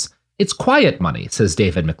Louis. It's quiet money, says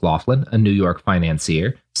David McLaughlin, a New York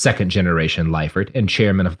financier, second-generation Lyford, and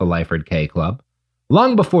chairman of the Lyford K Club.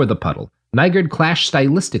 Long before the puddle, Nygaard clashed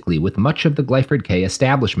stylistically with much of the Lyford K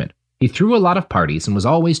establishment. He threw a lot of parties and was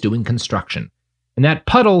always doing construction. And that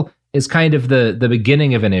puddle is kind of the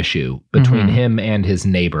beginning of an issue between him and his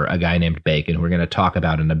neighbor, a guy named Bacon, who we're going to talk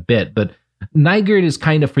about in a bit. But Nygard is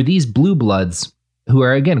kind of, for these blue bloods, who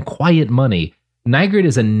are, again, quiet money, Nygard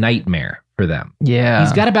is a nightmare for them. Yeah.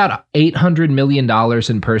 He's got about $800 million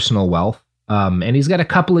in personal wealth, and he's got a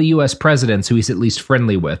couple of U.S. presidents who he's at least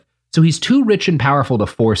friendly with. So he's too rich and powerful to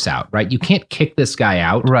force out, right? You can't kick this guy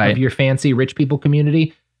out of your fancy rich people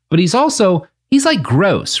community. But he's like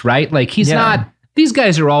gross, right? Like he's not, these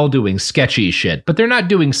guys are all doing sketchy shit, but they're not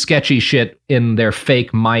doing sketchy shit in their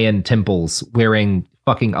fake Mayan temples wearing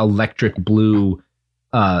fucking electric blue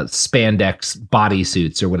spandex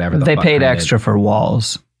bodysuits or whatever the They fuck paid extra for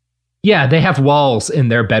walls. Yeah, they have walls in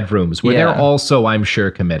their bedrooms where they're also, I'm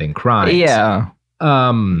sure, committing crimes. Yeah.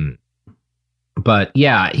 But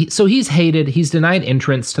yeah, so he's hated. He's denied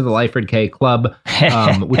entrance to the Lyford K Club,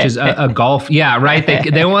 which is a golf. Yeah, right.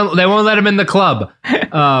 They won't let him in the club.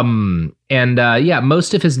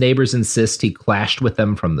 Most of his neighbors insist he clashed with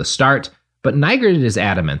them from the start. But Nygard is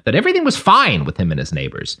adamant that everything was fine with him and his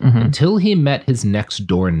neighbors until he met his next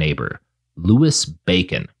door neighbor, Louis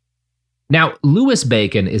Bacon. Now, Louis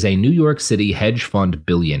Bacon is a New York City hedge fund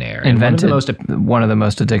billionaire. Invented one of the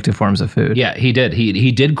most addictive forms of food. Yeah, he did.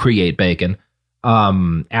 He did create bacon.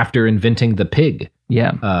 After inventing the pig.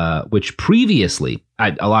 Which previously,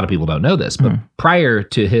 a lot of people don't know this, but prior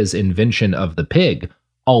to his invention of the pig,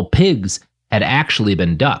 all pigs had actually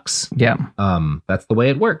been ducks. Yeah. That's the way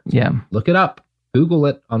it worked. Yeah. Look it up. Google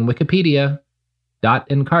it on Wikipedia.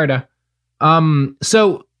 .encarta.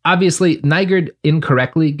 So obviously Nygard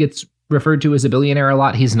incorrectly gets referred to as a billionaire a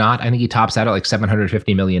lot. He's not. I think he tops out at like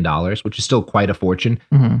 $750 million, which is still quite a fortune.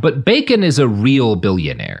 But Bacon is a real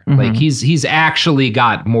billionaire. Like he's actually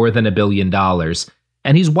got more than $1 billion.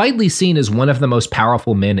 And he's widely seen as one of the most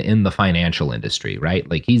powerful men in the financial industry, right?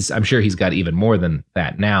 Like I'm sure he's got even more than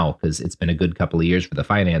that now because it's been a good couple of years for the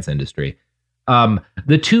finance industry.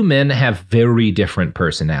 The two men have very different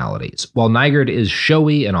personalities. While Nygard is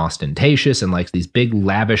showy and ostentatious and likes these big,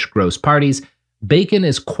 lavish, gross parties, Bacon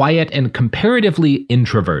is quiet and comparatively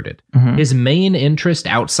introverted. His main interest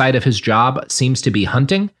outside of his job seems to be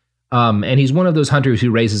hunting. And he's one of those hunters who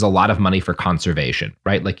raises a lot of money for conservation,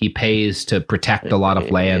 right? Like he pays to protect a lot of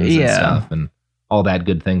lands and stuff and all that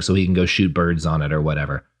good thing so he can go shoot birds on it or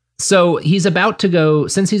whatever. So since he's about to go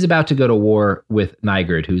to war with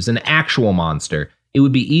Nygard, who's an actual monster, it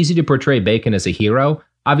would be easy to portray Bacon as a hero.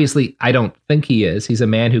 Obviously, I don't think he is. He's a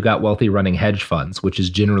man who got wealthy running hedge funds, which is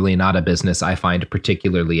generally not a business I find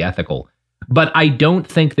particularly ethical. But I don't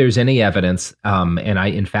think there's any evidence, and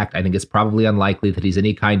I think it's probably unlikely that he's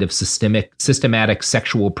any kind of systematic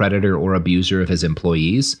sexual predator or abuser of his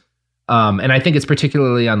employees. And I think it's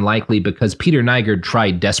particularly unlikely because Peter Nygard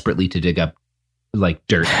tried desperately to dig up like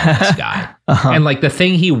dirt on this guy. And like the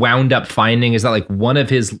thing he wound up finding is that like one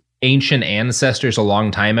of his ancient ancestors a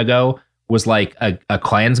long time ago was like a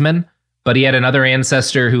Klansman, but he had another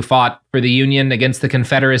ancestor who fought for the Union against the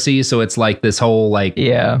Confederacy. So it's like this whole like,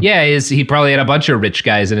 he probably had a bunch of rich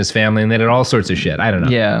guys in his family and they did all sorts of shit. I don't know.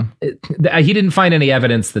 Yeah. He didn't find any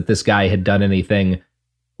evidence that this guy had done anything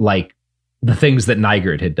like the things that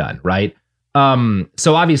Nygard had done, right?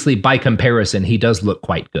 So obviously by comparison, he does look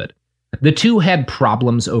quite good. The two had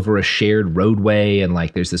problems over a shared roadway, and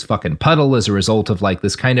like there's this fucking puddle as a result of like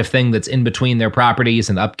this kind of thing that's in between their properties,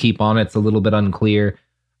 and upkeep on it's a little bit unclear.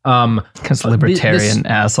 Because libertarian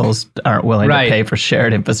assholes aren't willing to pay for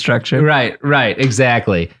shared infrastructure. Right,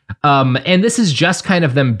 exactly. And this is just kind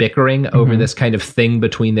of them bickering over this kind of thing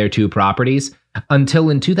between their two properties until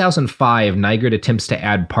in 2005, Nygard attempts to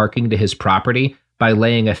add parking to his property by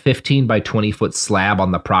laying a 15 by 20 foot slab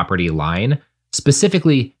on the property line,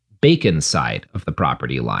 specifically Bacon's side of the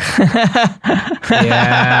property line.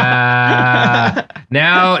 Yeah.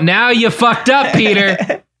 Now you fucked up,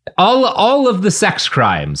 Peter. All of the sex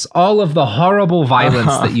crimes, all of the horrible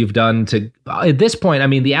violence that you've done to, at this point, I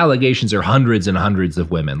mean, the allegations are hundreds and hundreds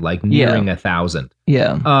of women, like nearing 1,000.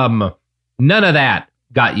 Yeah. None of that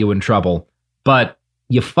got you in trouble, but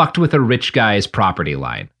you fucked with a rich guy's property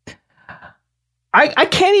line. I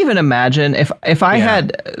can't even imagine if I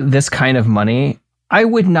had this kind of money, I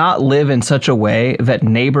would not live in such a way that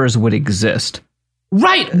neighbors would exist.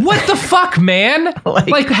 Right. What the fuck, man?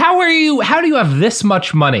 Like how do you have this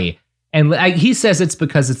much money? And he says it's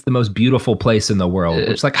because it's the most beautiful place in the world.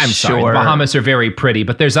 Which, like, I'm sorry, the Bahamas are very pretty,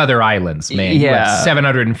 but there's other islands, man. Yeah. You have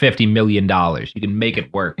 $750 million. You can make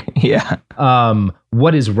it work. Yeah.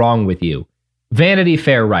 What is wrong with you? Vanity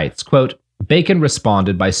Fair writes, quote, Bacon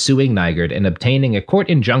responded by suing Nygard and obtaining a court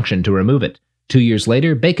injunction to remove it. 2 years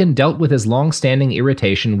later, Bacon dealt with his long-standing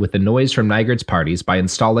irritation with the noise from Nygard's parties by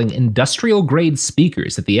installing industrial-grade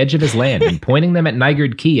speakers at the edge of his land and pointing them at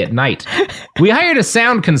Nygard Key at night. We hired a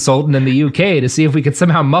sound consultant in the UK to see if we could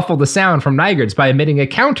somehow muffle the sound from Nygard's by emitting a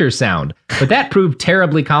counter sound, but that proved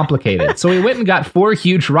terribly complicated, so we went and got 4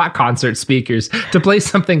 huge rock concert speakers to play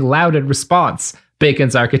something loud in response,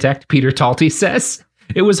 Bacon's architect, Peter Talty, says.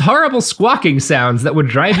 It was horrible squawking sounds that would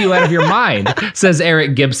drive you out of your mind, says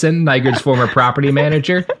Eric Gibson, Nygard's former property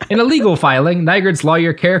manager. In a legal filing, Nygard's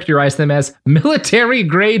lawyer characterized them as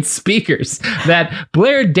military-grade speakers that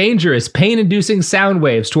blared dangerous, pain-inducing sound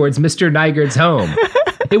waves towards Mr. Nygard's home.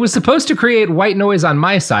 It was supposed to create white noise on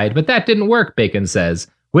my side, but that didn't work, Bacon says.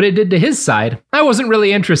 What it did to his side, I wasn't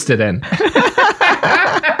really interested in.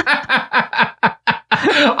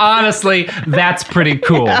 Honestly, that's pretty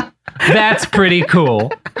cool. That's pretty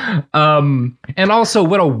cool. And also,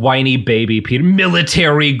 what a whiny baby, Peter.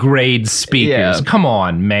 Military grade speakers. Yeah. Come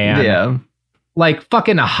on, man. Yeah. Like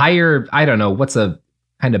fucking a higher, I don't know, what's a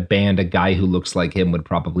kind of band a guy who looks like him would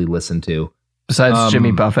probably listen to? Besides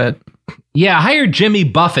Jimmy Buffett. Yeah, hire Jimmy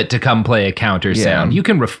Buffett to come play a counter sound. You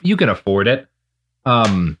can afford it.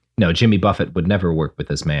 No, Jimmy Buffett would never work with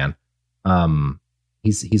this man.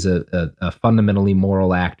 He's a fundamentally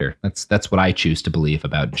moral actor. That's what I choose to believe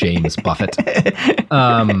about James Buffett.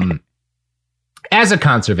 As a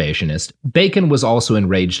conservationist, Bacon was also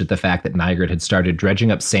enraged at the fact that Nygard had started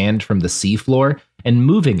dredging up sand from the seafloor and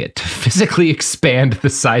moving it to physically expand the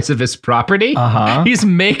size of his property. He's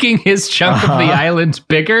making his chunk of the island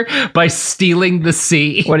bigger by stealing the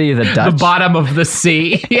sea. What are you, the Dutch? The bottom of the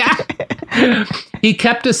sea. Yeah. He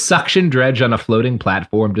kept a suction dredge on a floating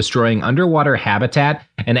platform, destroying underwater habitat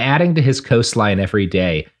and adding to his coastline every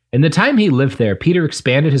day. In the time he lived there, Peter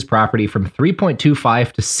expanded his property from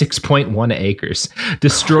 3.25 to 6.1 acres,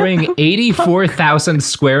 destroying 84,000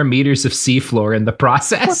 square meters of seafloor in the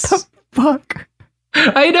process. What the fuck?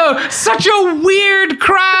 I know, such a weird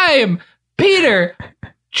crime. Peter,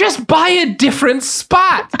 just buy a different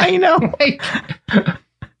spot. I know.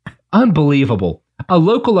 Unbelievable. A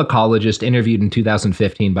local ecologist interviewed in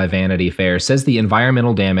 2015 by Vanity Fair says the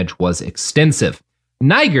environmental damage was extensive.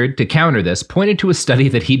 Nygard, to counter this, pointed to a study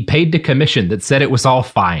that he'd paid to commission that said it was all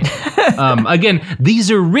fine. Again, these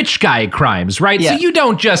are rich guy crimes, right? Yeah. So you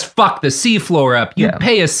don't just fuck the seafloor up. You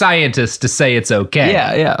pay a scientist to say it's okay.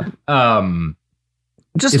 Yeah.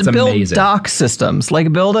 Just build amazing. Dock systems.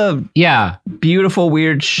 Like build a beautiful,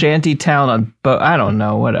 weird shanty town on boat. I don't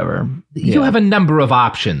know, whatever. You have a number of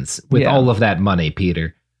options with all of that money,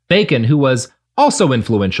 Peter. Bacon, who was also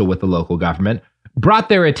influential with the local government, brought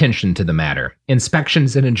their attention to the matter.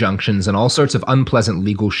 Inspections and injunctions and all sorts of unpleasant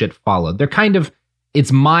legal shit followed. They're kind of,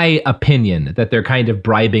 it's my opinion that they're kind of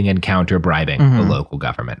bribing and counter-bribing the local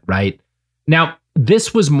government, right? Now,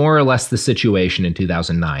 this was more or less the situation in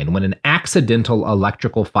 2009 when an accidental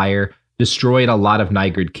electrical fire destroyed a lot of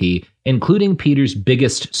Nygard Key, including Peter's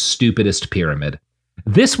biggest, stupidest pyramid.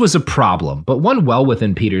 This was a problem, but one well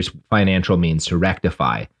within Peter's financial means to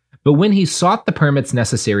rectify. But when he sought the permits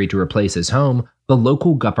necessary to replace his home, the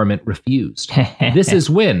local government refused. This is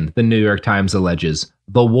when, the New York Times alleges,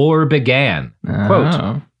 the war began.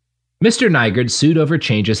 Quote, Mr. Nygard sued over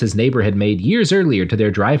changes his neighbor had made years earlier to their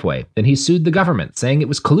driveway. Then he sued the government, saying it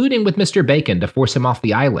was colluding with Mr. Bacon to force him off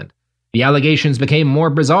the island. The allegations became more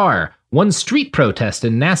bizarre. One street protest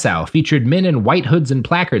in Nassau featured men in white hoods and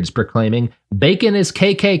placards proclaiming, Bacon is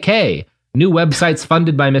KKK. New websites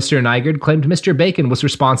funded by Mr. Nygard claimed Mr. Bacon was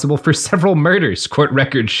responsible for several murders, court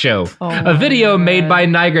records show. A video made by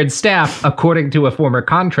Nygard's staff, according to a former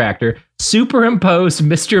contractor, superimposed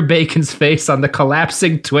Mr. Bacon's face on the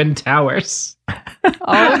collapsing Twin Towers.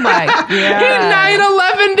 Oh my God. He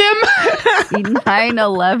 9/11'd him. He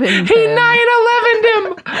 9/11'd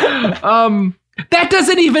him. That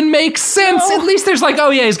doesn't even make sense. No. At least there's like, oh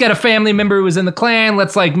yeah, he's got a family member who was in the Klan.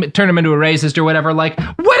 Let's like turn him into a racist or whatever. Like,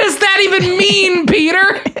 what does that even mean,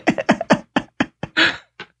 Peter?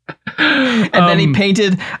 And then he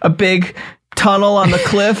painted a big tunnel on the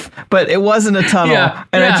cliff, but it wasn't a tunnel.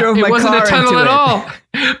 And I drove my car into it. It wasn't a tunnel at all.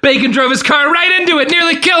 Bacon drove his car right into it,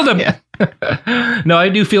 nearly killed him. Yeah. No, I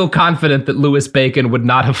do feel confident that Louis Bacon would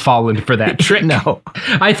not have fallen for that trick. No.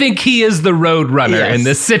 I think he is the road runner in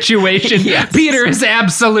this situation. Yes. Peter is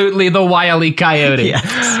absolutely the Wile E. Coyote.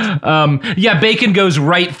 Yes. Bacon goes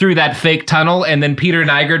right through that fake tunnel, and then Peter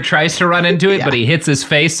Nygard tries to run into it, but he hits his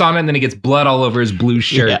face on it, and then he gets blood all over his blue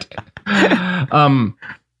shirt.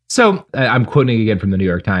 So, I'm quoting again from the New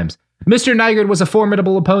York Times. Mr. Nygard was a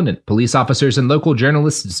formidable opponent. Police officers and local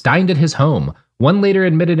journalists dined at his home. One later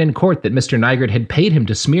admitted in court that Mr. Nygard had paid him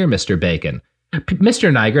to smear Mr. Bacon.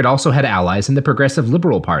 Mr. Nygaard also had allies in the Progressive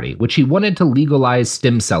Liberal Party, which he wanted to legalize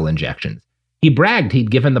stem cell injections. He bragged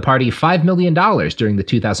he'd given the party $5 million during the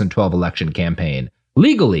 2012 election campaign,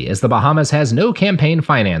 legally, as the Bahamas has no campaign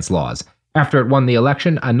finance laws. After it won the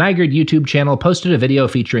election, a Nygaard YouTube channel posted a video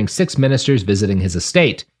featuring 6 ministers visiting his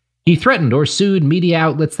estate. He threatened or sued media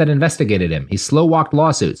outlets that investigated him. He slow-walked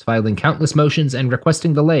lawsuits, filing countless motions and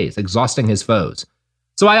requesting delays, exhausting his foes.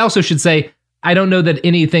 So I also should say, I don't know that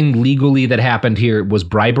anything legally that happened here was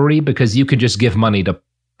bribery, because you can just give money to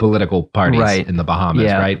political parties in the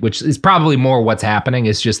Bahamas, right? Which is probably more what's happening.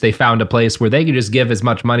 It's just they found a place where they can just give as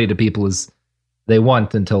much money to people as they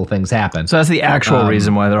want until things happen. So that's the actual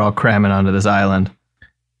reason why they're all cramming onto this island.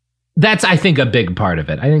 That's, I think, a big part of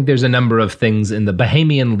it. I think there's a number of things in the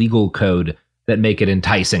Bahamian legal code that make it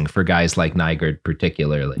enticing for guys like Nygaard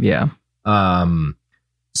particularly. Yeah.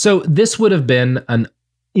 So this would have been an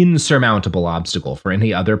insurmountable obstacle for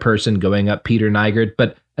any other person going up Peter Nygaard.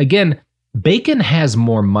 But again, Bacon has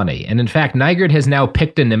more money. And in fact, Nygaard has now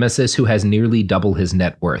picked a nemesis who has nearly double his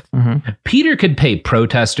net worth. Peter could pay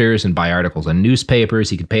protesters and buy articles in newspapers.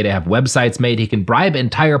 He could pay to have websites made. He can bribe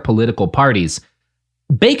entire political parties.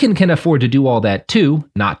 Bacon can afford to do all that too.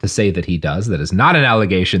 Not to say that he does. That is not an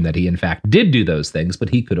allegation that he in fact did do those things, but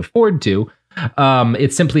he could afford to.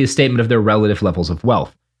 It's simply a statement of their relative levels of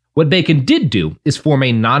wealth. What Bacon did do is form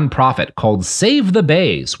a nonprofit called Save the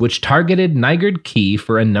Bays, which targeted Nygaard Key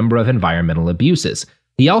for a number of environmental abuses.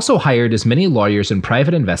 He also hired as many lawyers and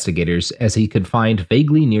private investigators as he could find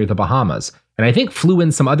vaguely near the Bahamas, and I think flew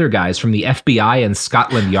in some other guys from the FBI and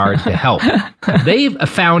Scotland Yard to help. They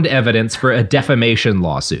found evidence for a defamation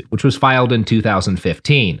lawsuit, which was filed in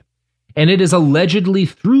 2015. And it is allegedly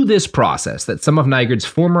through this process that some of Nygaard's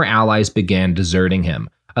former allies began deserting him.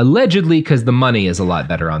 Allegedly, because the money is a lot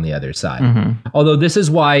better on the other side. Although this is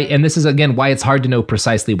why, and this is again why it's hard to know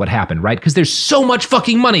precisely what happened, right? Because there's so much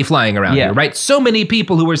fucking money flying around here, right? So many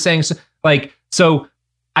people who were saying, so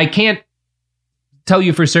I can't tell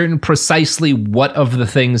you for certain precisely what of the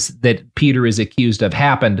things that Peter is accused of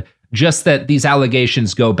happened, just that these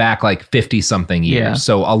allegations go back like 50-something years. Yeah.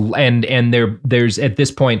 So, and there's at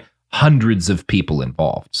this point, hundreds of people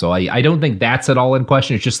involved. So I don't think that's at all in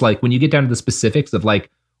question. It's just like when you get down to the specifics of like,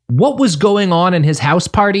 what was going on in his house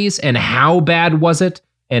parties and how bad was it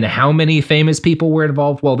and how many famous people were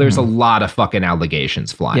involved? Well, there's a lot of fucking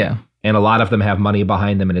allegations flying. Yeah. And a lot of them have money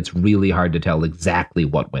behind them, and it's really hard to tell exactly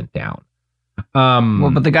what went down.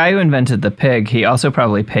 Well, but the guy who invented the pig, he also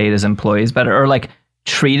probably paid his employees better, or like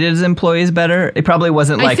treated his employees better. It probably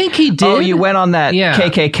wasn't like, I think he did. Oh, you went on that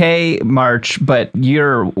KKK march, but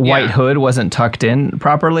your white hood wasn't tucked in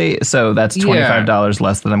properly, so that's $25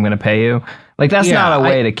 less that I'm going to pay you. Like, that's not a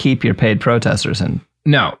way to keep your paid protesters in.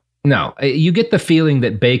 No. You get the feeling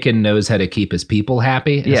that Bacon knows how to keep his people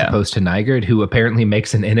happy, as opposed to Nygaard, who apparently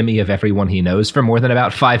makes an enemy of everyone he knows for more than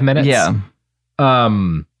about 5 minutes. Yeah.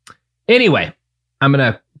 Anyway, I'm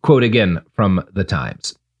going to quote again from The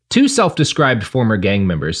Times. 2 self-described former gang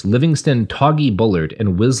members, Livingston Toggy Bullard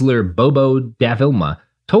and Whistler Bobo Davilma,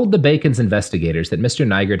 told the Bacon's investigators that Mr.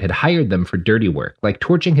 Nygaard had hired them for dirty work, like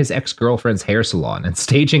torching his ex-girlfriend's hair salon and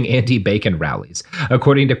staging anti-Bacon rallies,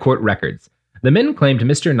 according to court records. The men claimed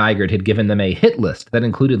Mr. Nygaard had given them a hit list that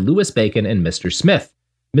included Louis Bacon and Mr. Smith.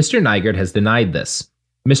 Mr. Nygaard has denied this.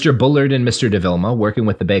 Mr. Bullard and Mr. DeVilma, working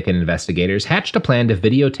with the Bacon investigators, hatched a plan to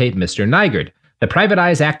videotape Mr. Nygaard. The private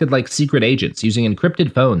eyes acted like secret agents, using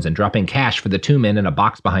encrypted phones and dropping cash for the 2 men in a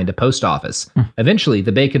box behind a post office. Eventually,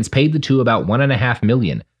 the Bacons paid the 2 about $1.5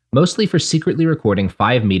 million, mostly for secretly recording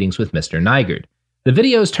 5 meetings with Mr. Nygaard. The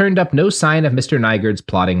videos turned up no sign of Mr. Nygaard's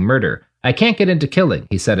plotting murder. I can't get into killing,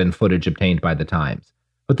 he said in footage obtained by The Times.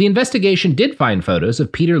 But the investigation did find photos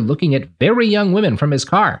of Peter looking at very young women from his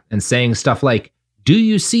car and saying stuff like, "Do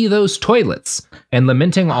you see those toilets?" and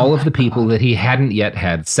lamenting all of the people that he hadn't yet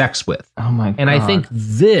had sex with. Oh my God. And I think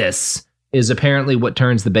this is apparently what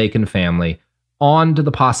turns the Bacon family on to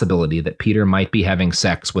the possibility that Peter might be having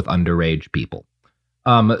sex with underage people.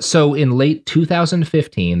 So in late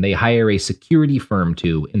 2015, they hire a security firm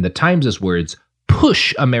to, in the Times' words,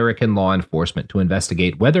 push American law enforcement to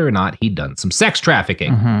investigate whether or not he'd done some sex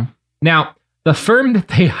trafficking. Now, the firm that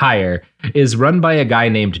they hire is run by a guy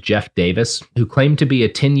named Jeff Davis, who claimed to be a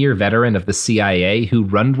 10-year veteran of the CIA who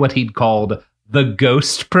run what he'd called the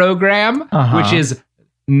Ghost Program, which is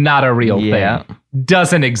not a real thing.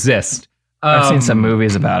 Doesn't exist. I've seen some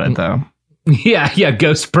movies about it, though. Yeah,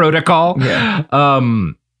 Ghost Protocol. Yeah.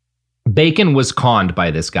 Bacon was conned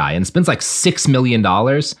by this guy and spends like $6 million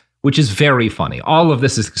which is very funny. All of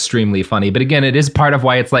this is extremely funny. But again, it is part of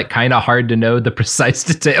why it's like kind of hard to know the precise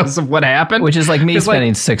details of what happened. Which is like me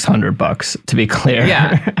spending $600, to be clear.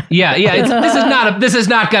 This is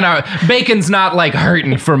not gonna, Bacon's not like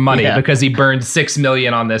hurting for money because he burned $6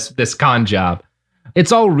 million on this con job.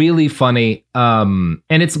 It's all really funny.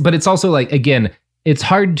 But it's also like, again, it's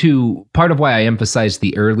hard to, part of why I emphasize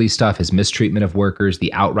the early stuff, his mistreatment of workers,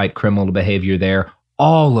 the outright criminal behavior there,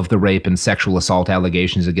 all of the rape and sexual assault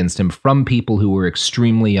allegations against him from people who were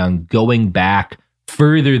extremely young, going back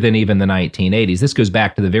further than even the 1980s. This goes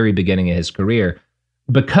back to the very beginning of his career,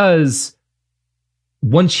 because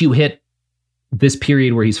once you hit this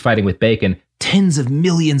period where he's fighting with Bacon, tens of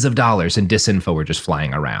millions of dollars in disinfo are just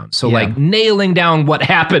flying around. So like nailing down what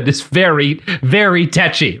happened is very, very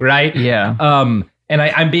touchy, right? Yeah. And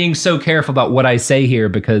I'm being so careful about what I say here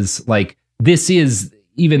because like this is,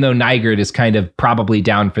 even though Nygaard is kind of probably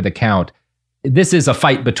down for the count, this is a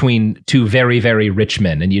fight between two very, very rich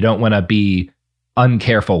men, and you don't want to be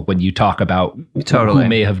uncareful when you talk about who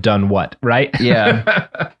may have done what, right? Yeah.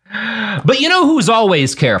 But you know who's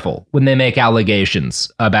always careful when they make allegations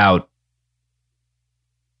about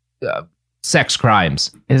sex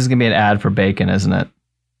crimes? This is going to be an ad for Bacon, isn't it?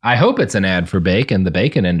 I hope it's an ad for Bacon. The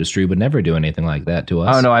bacon industry would never do anything like that to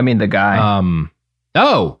us. Oh, no, I mean the guy.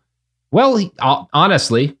 Well,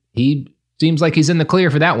 honestly, he seems like he's in the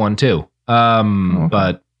clear for that one, too. Okay.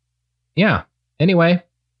 But, yeah. Anyway,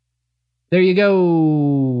 there you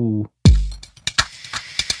go.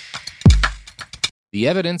 The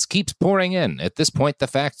evidence keeps pouring in. At this point, the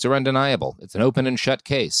facts are undeniable. It's an open and shut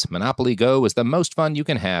case. Monopoly Go is the most fun you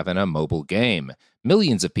can have in a mobile game.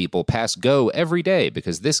 Millions of people pass Go every day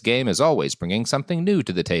because this game is always bringing something new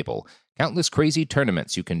to the table. Countless crazy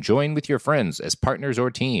tournaments you can join with your friends as partners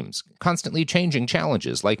or teams. Constantly changing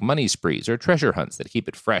challenges like money sprees or treasure hunts that keep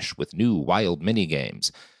it fresh with new wild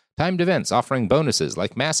mini-games. Timed events offering bonuses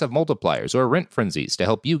like massive multipliers or rent frenzies to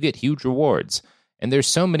help you get huge rewards. And there's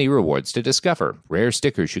so many rewards to discover. Rare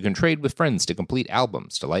stickers you can trade with friends to complete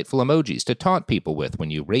albums, delightful emojis to taunt people with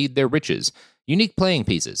when you raid their riches, unique playing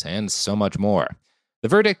pieces, and so much more. The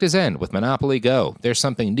verdict is in with Monopoly Go. There's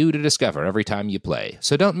something new to discover every time you play.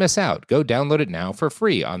 So don't miss out. Go download it now for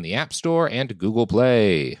free on the App Store and Google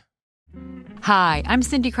Play. Hi, I'm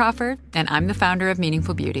Cindy Crawford, and I'm the founder of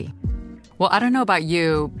Meaningful Beauty. Well, I don't know about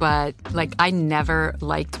you, but I never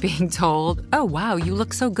liked being told, oh, wow, you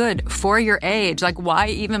look so good for your age. Why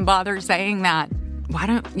even bother saying that? Why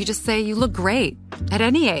don't you just say you look great at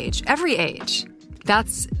any age, every age?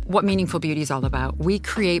 That's what Meaningful Beauty is all about. We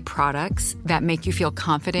create products that make you feel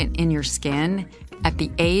confident in your skin at the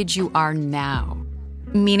age you are now.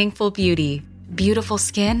 Meaningful Beauty. Beautiful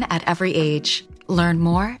skin at every age. Learn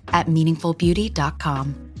more at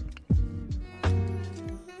meaningfulbeauty.com.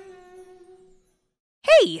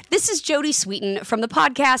 Hey, this is Jodie Sweetin from the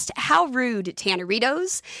podcast How Rude,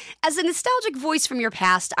 Tanneritos. As a nostalgic voice from your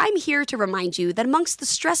past, I'm here to remind you that amongst the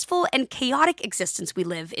stressful and chaotic existence we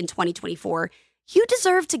live in 2024, you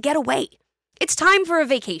deserve to get away. It's time for a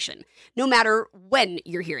vacation, no matter when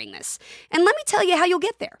you're hearing this. And let me tell you how you'll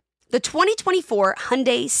get there. The 2024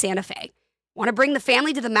 Hyundai Santa Fe. Want to bring the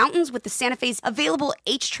family to the mountains with the Santa Fe's available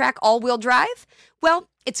H-Track all-wheel drive? Well,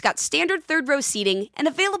 it's got standard third-row seating and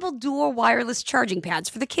available dual wireless charging pads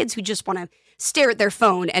for the kids who just want to stare at their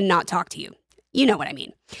phone and not talk to you. You know what I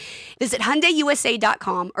mean. Visit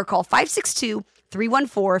HyundaiUSA.com or call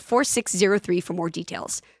 562-314-4603 for more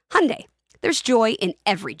details. Hyundai. There's joy in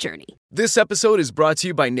every journey. This episode is brought to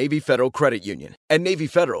you by Navy Federal Credit Union. At Navy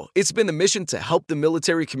Federal, it's been the mission to help the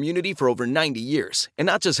military community for over 90 years. And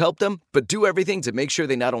not just help them, but do everything to make sure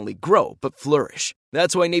they not only grow, but flourish.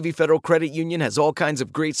 That's why Navy Federal Credit Union has all kinds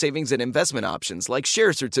of great savings and investment options like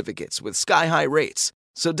share certificates with sky-high rates.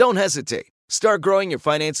 So don't hesitate. Start growing your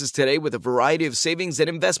finances today with a variety of savings and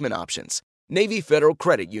investment options. Navy Federal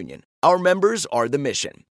Credit Union. Our members are the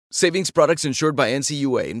mission. Savings products insured by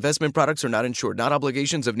NCUA. Investment products are not insured, not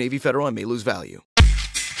obligations of Navy Federal and may lose value.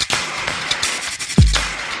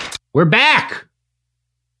 We're back!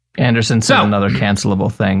 Anderson said another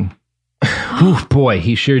cancelable thing. Oh boy,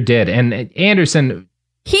 he sure did. And Anderson...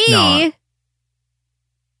 She.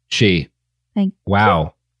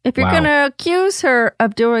 Wow. If you're going to accuse her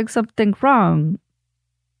of doing something wrong.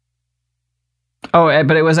 Oh,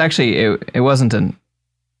 but it was actually... It wasn't an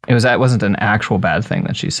actual bad thing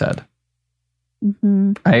that she said.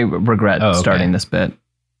 Mm-hmm. I regret starting this bit.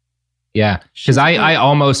 Yeah, because I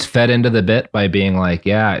almost fed into the bit by being like,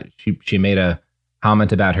 yeah, she made a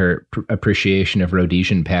comment about her appreciation of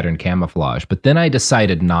Rhodesian pattern camouflage, but then I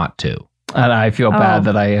decided not to. And I feel bad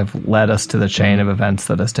that I have led us to the chain of events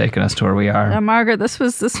that has taken us to where we are. Margaret, this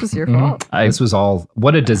was your fault. This was all,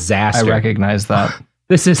 what a disaster. I recognize that.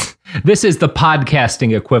 This is the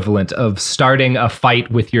podcasting equivalent of starting a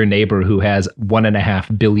fight with your neighbor who has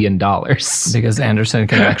 $1.5 billion. Because Anderson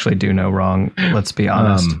can actually do no wrong. Let's be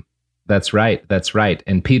honest. That's right.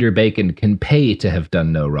 And Peter Bacon can pay to have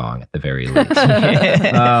done no wrong at the very least.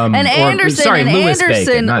 And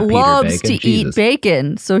Anderson loves Bacon. to eat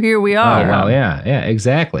bacon. So here we are. Oh, well, yeah,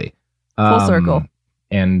 exactly. Full circle.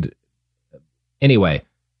 And anyway,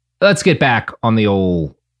 let's get back on the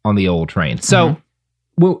old train. So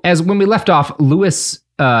when we left off, Lewis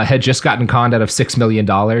had just gotten conned out of $6 million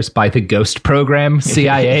by the Ghost Program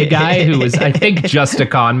CIA guy who was, I think, just a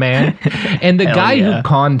con man. And the guy who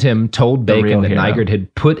conned him told Bacon that Nygaard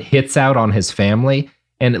had put hits out on his family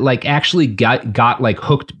and like actually got like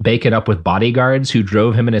hooked Bacon up with bodyguards who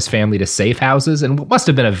drove him and his family to safe houses, and must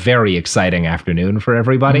have been a very exciting afternoon for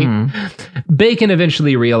everybody. Bacon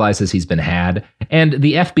eventually realizes he's been had, and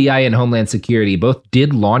the FBI and Homeland Security both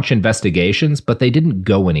did launch investigations, but they didn't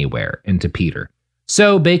go anywhere into Peter.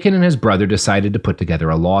 So Bacon and his brother decided to put together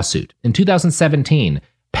a lawsuit. In 2017,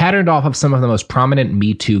 patterned off of some of the most prominent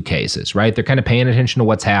Me Too cases, right? They're kind of paying attention to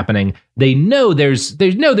what's happening. They know there's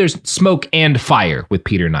smoke and fire with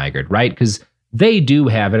Peter Nygaard, right? Because they do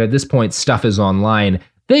have it. At this point, stuff is online.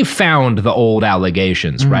 They've found the old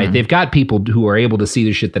allegations, right? They've got people who are able to see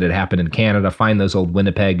the shit that had happened in Canada, find those old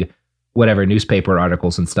Winnipeg, whatever, newspaper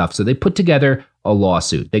articles and stuff. So they put together a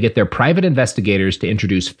lawsuit. They get their private investigators to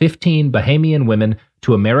introduce 15 Bahamian women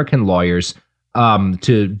to American lawyers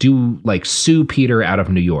to sue Peter out of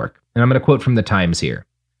New York. And I'm going to quote from the Times here.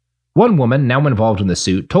 One woman, now involved in the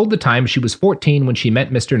suit, told the Times she was 14 when she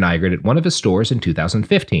met Mr. Nygaard at one of his stores in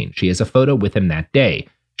 2015. She has a photo with him that day.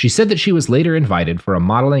 She said that she was later invited for a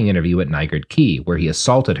modeling interview at Nygaard Quay, where he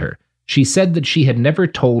assaulted her. She said that she had never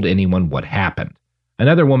told anyone what happened.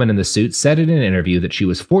 Another woman in the suit said in an interview that she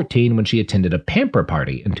was 14 when she attended a pamper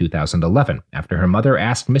party in 2011, after her mother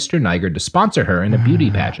asked Mr. Nygaard to sponsor her in a beauty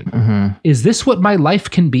pageant. Is this what my life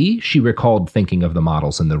can be? She recalled, thinking of the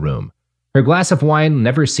models in the room. Her glass of wine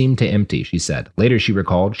never seemed to empty, she said. Later, she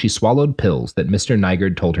recalled, she swallowed pills that Mr.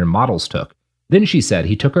 Nygaard told her models took. Then she said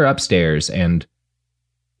he took her upstairs and,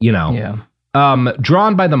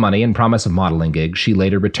 drawn by the money and promise of modeling gigs, she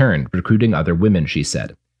later returned, recruiting other women, she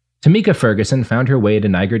said. Tamika Ferguson found her way to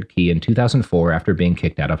Nygaard Quay in 2004 after being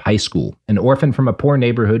kicked out of high school. An orphan from a poor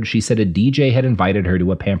neighborhood, she said a DJ had invited her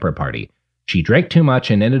to a pamper party. She drank too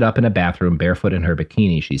much and ended up in a bathroom barefoot in her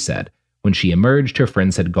bikini, she said. When she emerged, her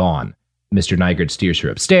friends had gone. Mr. Nygaard steers her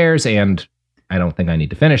upstairs, and I don't think I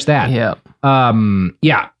need to finish that.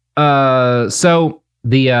 So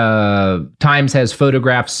the Times has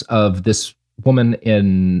photographs of this woman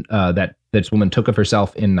that this woman took of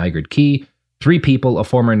herself in Nygaard Quay. 3 people, a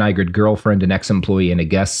former Nygaard girlfriend, an ex-employee, and a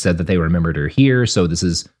guest, said that they remembered her here. So this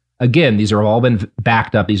is, again, these are all been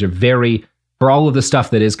backed up. These are for all of the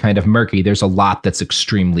stuff that is kind of murky, there's a lot that's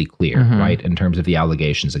extremely clear, right, in terms of the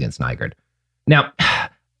allegations against Nygaard. Now,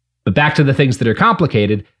 but back to the things that are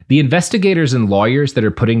complicated, the investigators and lawyers that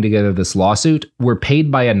are putting together this lawsuit were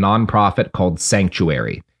paid by a nonprofit called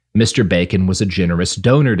Sanctuary. Mr. Bacon was a generous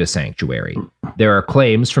donor to Sanctuary. There are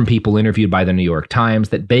claims from people interviewed by the New York Times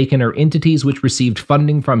that Bacon or entities which received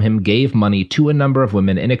funding from him gave money to a number of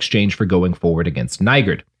women in exchange for going forward against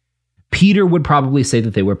Nygaard. Peter would probably say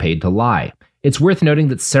that they were paid to lie. It's worth noting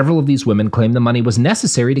that several of these women claim the money was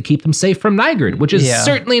necessary to keep them safe from Nygaard, which is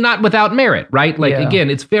certainly not without merit, right? Again,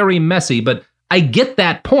 it's very messy, but I get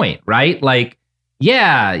that point, right?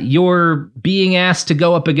 You're being asked to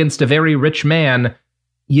go up against a very rich man.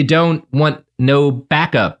 You don't want no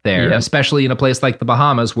backup there, especially in a place like the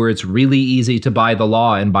Bahamas where it's really easy to buy the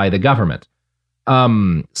law and buy the government.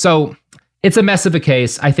 So it's a mess of a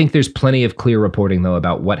case. I think there's plenty of clear reporting, though,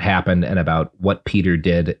 about what happened and about what Peter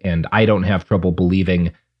did. And I don't have trouble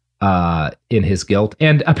believing in his guilt.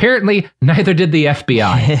 And apparently neither did the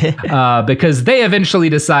FBI because they eventually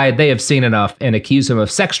decide they have seen enough and accuse him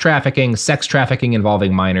of sex trafficking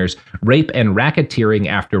involving minors, rape, and racketeering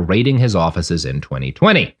after raiding his offices in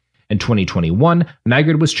 2020. In 2021,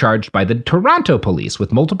 Nygaard was charged by the Toronto police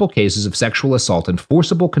with multiple cases of sexual assault and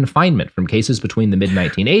forcible confinement from cases between the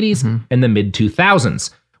mid-1980s and the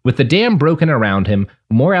mid-2000s. With the dam broken around him,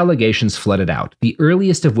 more allegations flooded out, the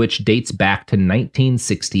earliest of which dates back to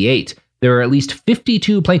 1968. There are at least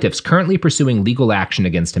 52 plaintiffs currently pursuing legal action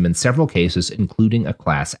against him in several cases, including a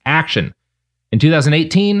class action. In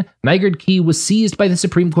 2018, Nygaard Quay was seized by the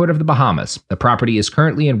Supreme Court of the Bahamas. The property is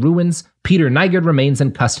currently in ruins. Peter Nygaard remains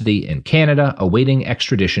in custody in Canada, awaiting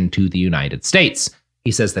extradition to the United States.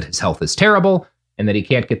 He says that his health is terrible, and that he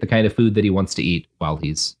can't get the kind of food that he wants to eat while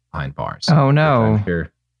he's behind bars. Oh, no.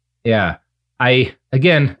 Yeah. I,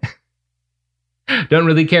 again, don't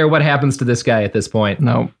really care what happens to this guy at this point.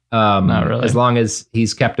 No, not really. As long as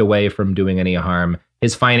he's kept away from doing any harm.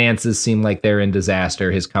 His finances seem like they're in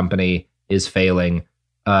disaster. His company is failing.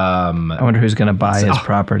 I wonder who's going to buy his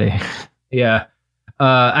property. Yeah.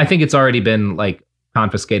 I think it's already been like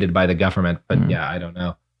confiscated by the government, but yeah, I don't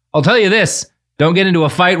know. I'll tell you this. Don't get into a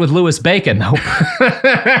fight with Louis Bacon. Nope.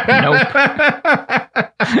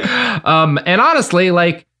 And honestly,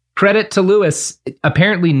 like, credit to Louis.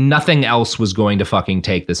 Apparently nothing else was going to fucking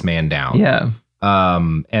take this man down. Yeah.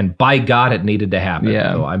 And by God, it needed to happen.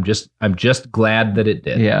 Yeah. So I'm just glad that it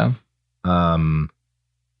did. Yeah.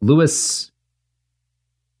 Louis,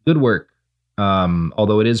 good work.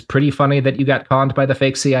 Although it is pretty funny that you got conned by the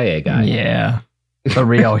fake CIA guy. Yeah. The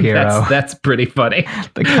real hero. that's pretty funny.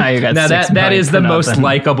 The guy who got now that is the most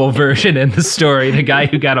likable version in the story. The guy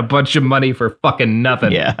who got a bunch of money for fucking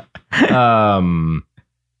nothing. Yeah.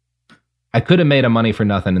 I could have made a money for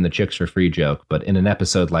nothing in the chicks for free joke, but in an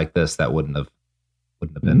episode like this, that wouldn't have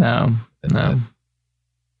been. No. Good.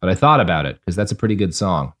 But I thought about it because that's a pretty good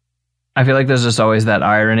song. I feel like there's just always that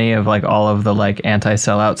irony of like all of the like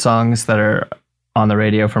anti-sellout songs that are on the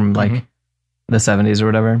radio from like the 70s or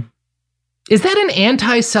whatever. Is that an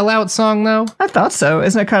anti-sellout song though? I thought so.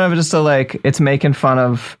 Isn't it kind of just a like, it's making fun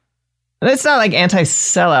of, it's not like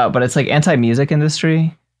anti-sellout, but it's like anti-music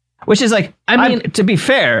industry, which is like, I mean, to be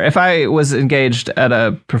fair, if I was engaged at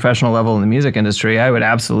a professional level in the music industry, I would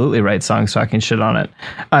absolutely write songs talking shit on it.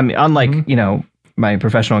 I mean, unlike, you know, my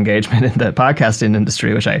professional engagement in the podcasting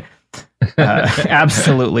industry, which I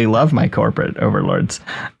absolutely love my corporate overlords.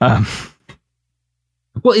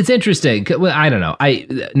 Well, it's interesting. Well, I don't know.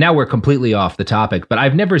 Now we're completely off the topic, but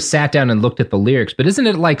I've never sat down and looked at the lyrics. But isn't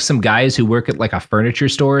it like some guys who work at like a furniture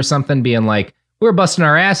store or something being like, we're busting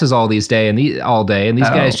our asses all day, and these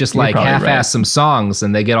guys just like half-ass some songs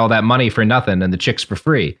and they get all that money for nothing and the chicks for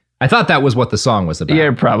free. I thought that was what the song was about.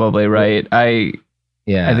 You're probably right. I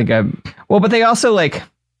think but they also like,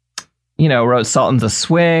 you know, wrote Sultans of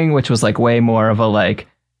Swing, which was like way more of a like,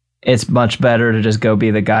 it's much better to just go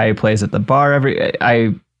be the guy who plays at the bar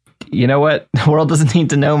you know what? The world doesn't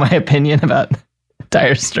need to know my opinion about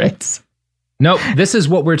Dire Straits. Nope, this is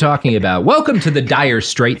what we're talking about. Welcome to the Dire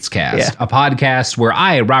Straits Cast, a podcast where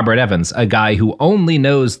I, Robert Evans, a guy who only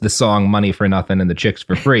knows the song Money for Nothing and the Chicks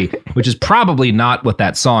for Free, which is probably not what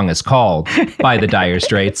that song is called by the Dire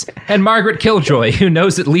Straits, and Margaret Killjoy, who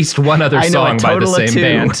knows at least one other song by the same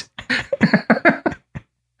band.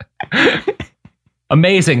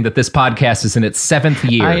 Amazing that this podcast is in its 7th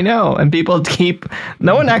year. I know, and people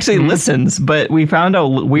no one actually listens, but we found a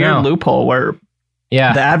weird loophole where the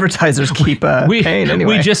advertisers keep paying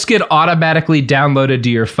anyway. We just get automatically downloaded to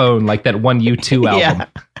your phone like that one U2 album.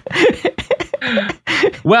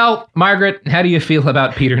 Well, Margaret, how do you feel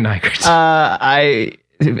about Peter Nygard? I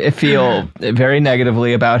feel very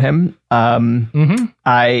negatively about him.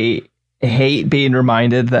 I hate being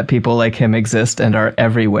reminded that people like him exist and are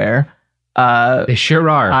everywhere. They sure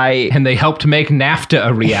are. And they helped make NAFTA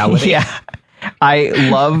a reality. Yeah.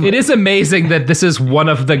 It is amazing that this is one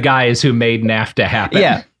of the guys who made NAFTA happen.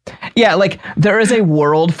 Yeah. Yeah, like there is a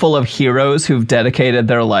world full of heroes who've dedicated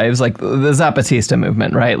their lives, like the Zapatista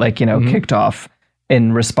movement, right? Like, you know, kicked off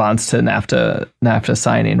in response to NAFTA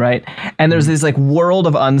signing, right? And there's this like world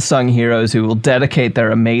of unsung heroes who will dedicate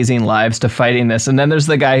their amazing lives to fighting this. And then there's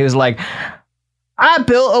the guy who's like, I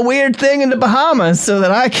built a weird thing in the Bahamas so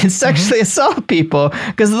that I can sexually assault people,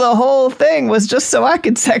 because the whole thing was just so I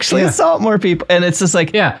could sexually assault more people. And it's just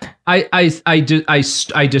like,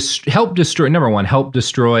 I just help destroy, number one, help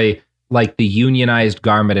destroy like the unionized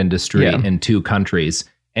garment industry in 2 countries.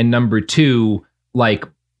 And number 2, like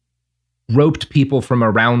roped people from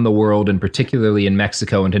around the world, and particularly in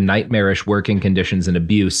Mexico, into nightmarish working conditions and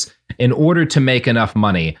abuse in order to make enough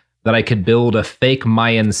money that I could build a fake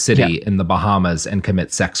Mayan city in the Bahamas and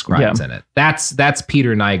commit sex crimes in it. That's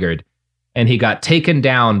Peter Nygard. And he got taken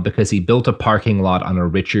down because he built a parking lot on a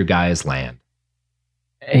richer guy's land.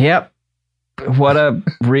 Yep. What a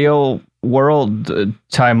real world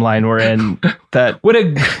timeline we're in. That what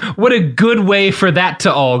a good way for that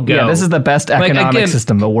to all go. Yeah, this is the best economic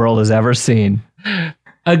system the world has ever seen.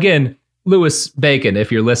 Again, Louis Bacon,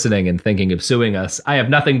 if you're listening and thinking of suing us, I have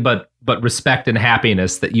nothing but respect and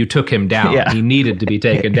happiness that you took him down. Yeah. He needed to be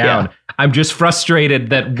taken down. I'm just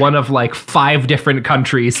frustrated that one of like 5 different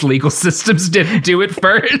countries' legal systems didn't do it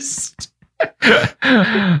first.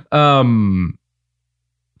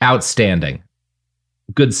 Outstanding.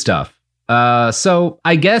 Good stuff. So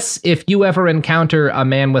I guess if you ever encounter a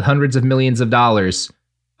man with hundreds of millions of dollars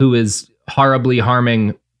who is horribly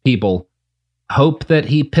harming people, hope that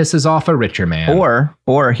he pisses off a richer man.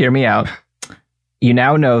 Or hear me out. You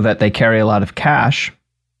now know that they carry a lot of cash.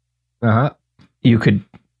 You could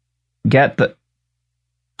get the...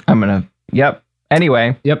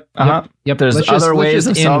 Anyway. Yep. There's other ways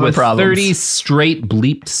of solving problems. 30 straight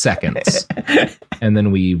bleeped seconds. And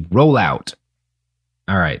then we roll out.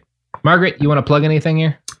 All right. Margaret, you want to plug anything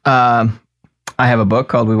here? I have a book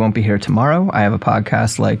called We Won't Be Here Tomorrow. I have a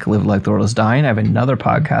podcast like Live Like the World Is Dying. I have another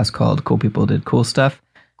podcast called Cool People Did Cool Stuff.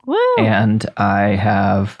 Woo! And I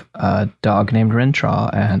have a dog named Rintraw,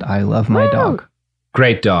 and I love my dog.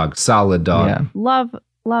 Great dog. Solid dog. Yeah. Love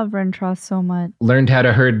Rintraw so much. Learned how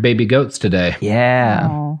to herd baby goats today. Yeah.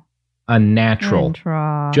 Oh, A natural.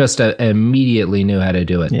 Rintraw. Just immediately knew how to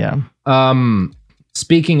do it. Yeah.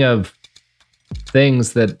 Speaking of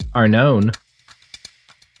things that are known,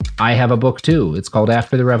 I have a book too. It's called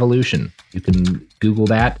After the Revolution. You can Google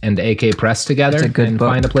that and AK Press together and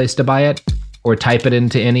find a place to buy it, or type it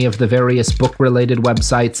into any of the various book-related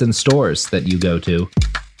websites and stores that you go to.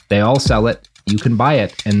 They all sell it. You can buy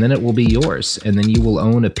it, and then it will be yours, and then you will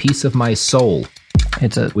own a piece of my soul.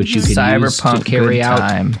 It's a which you can cyberpunk use to carry out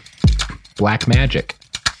time. Black magic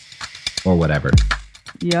or whatever.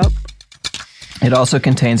 Yep. It also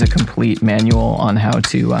contains a complete manual on how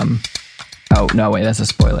to oh no, wait, that's a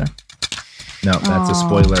spoiler. No, that's a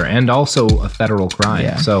spoiler, and also a federal crime.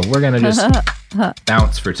 Yeah. So we're gonna just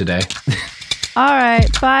bounce for today. All right,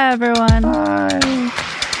 bye everyone. Bye.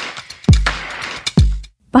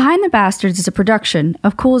 Behind the Bastards is a production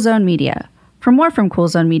of Cool Zone Media. For more from Cool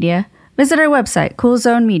Zone Media, visit our website,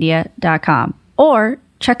 coolzonemedia.com, or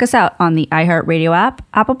check us out on the iHeartRadio app,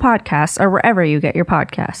 Apple Podcasts, or wherever you get your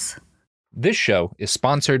podcasts. This show is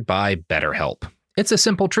sponsored by BetterHelp. It's a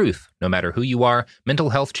simple truth. No matter who you are,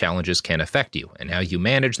 mental health challenges can affect you, and how you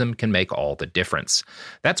manage them can make all the difference.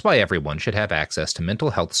 That's why everyone should have access to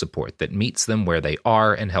mental health support that meets them where they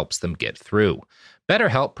are and helps them get through.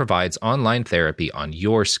 BetterHelp provides online therapy on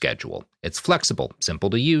your schedule. It's flexible, simple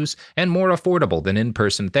to use, and more affordable than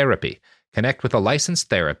in-person therapy. Connect with a licensed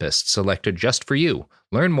therapist selected just for you.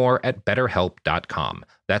 Learn more at BetterHelp.com.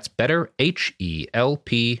 That's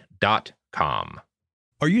BetterHelp.com.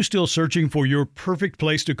 Are you still searching for your perfect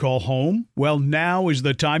place to call home? Well, now is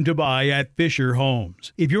the time to buy at Fisher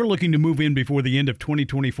Homes. If you're looking to move in before the end of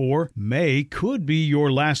 2024, May could be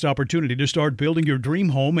your last opportunity to start building your dream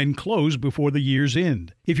home and close before the year's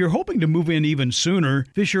end. If you're hoping to move in even sooner,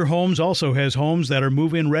 Fisher Homes also has homes that are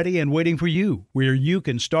move-in ready and waiting for you, where you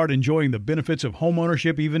can start enjoying the benefits of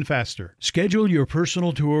homeownership even faster. Schedule your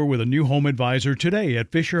personal tour with a new home advisor today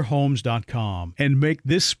at FisherHomes.com and make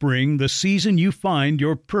this spring the season you find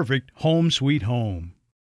your perfect home sweet home.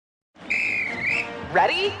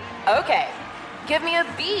 Ready? Okay. Give me a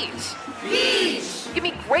beach. Beach. Give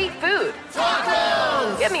me great food.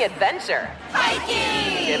 Tacos. Give me adventure.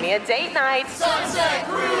 Hiking. Give me a date night. Sunset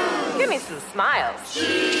cruise. Give me some smiles.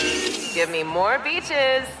 Cheese. Give me more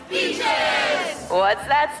beaches. Beaches. What's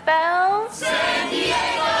that spell? San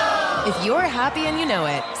Diego. If you're happy and you know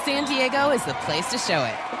it, San Diego is the place to show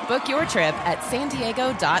it. Book your trip at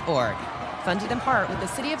sandiego.org. Funded in part with the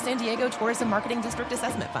City of San Diego Tourism Marketing District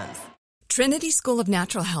Assessment Funds. Trinity School of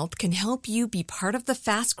Natural Health can help you be part of the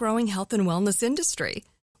fast-growing health and wellness industry.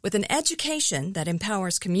 With an education that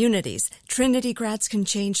empowers communities, Trinity grads can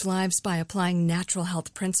change lives by applying natural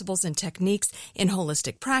health principles and techniques in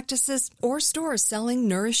holistic practices or stores selling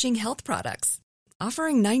nourishing health products.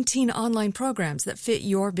 Offering 19 online programs that fit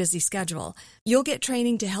your busy schedule, you'll get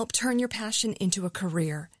training to help turn your passion into a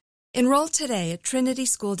career. Enroll today at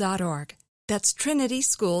trinityschool.org. That's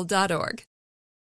trinityschool.org.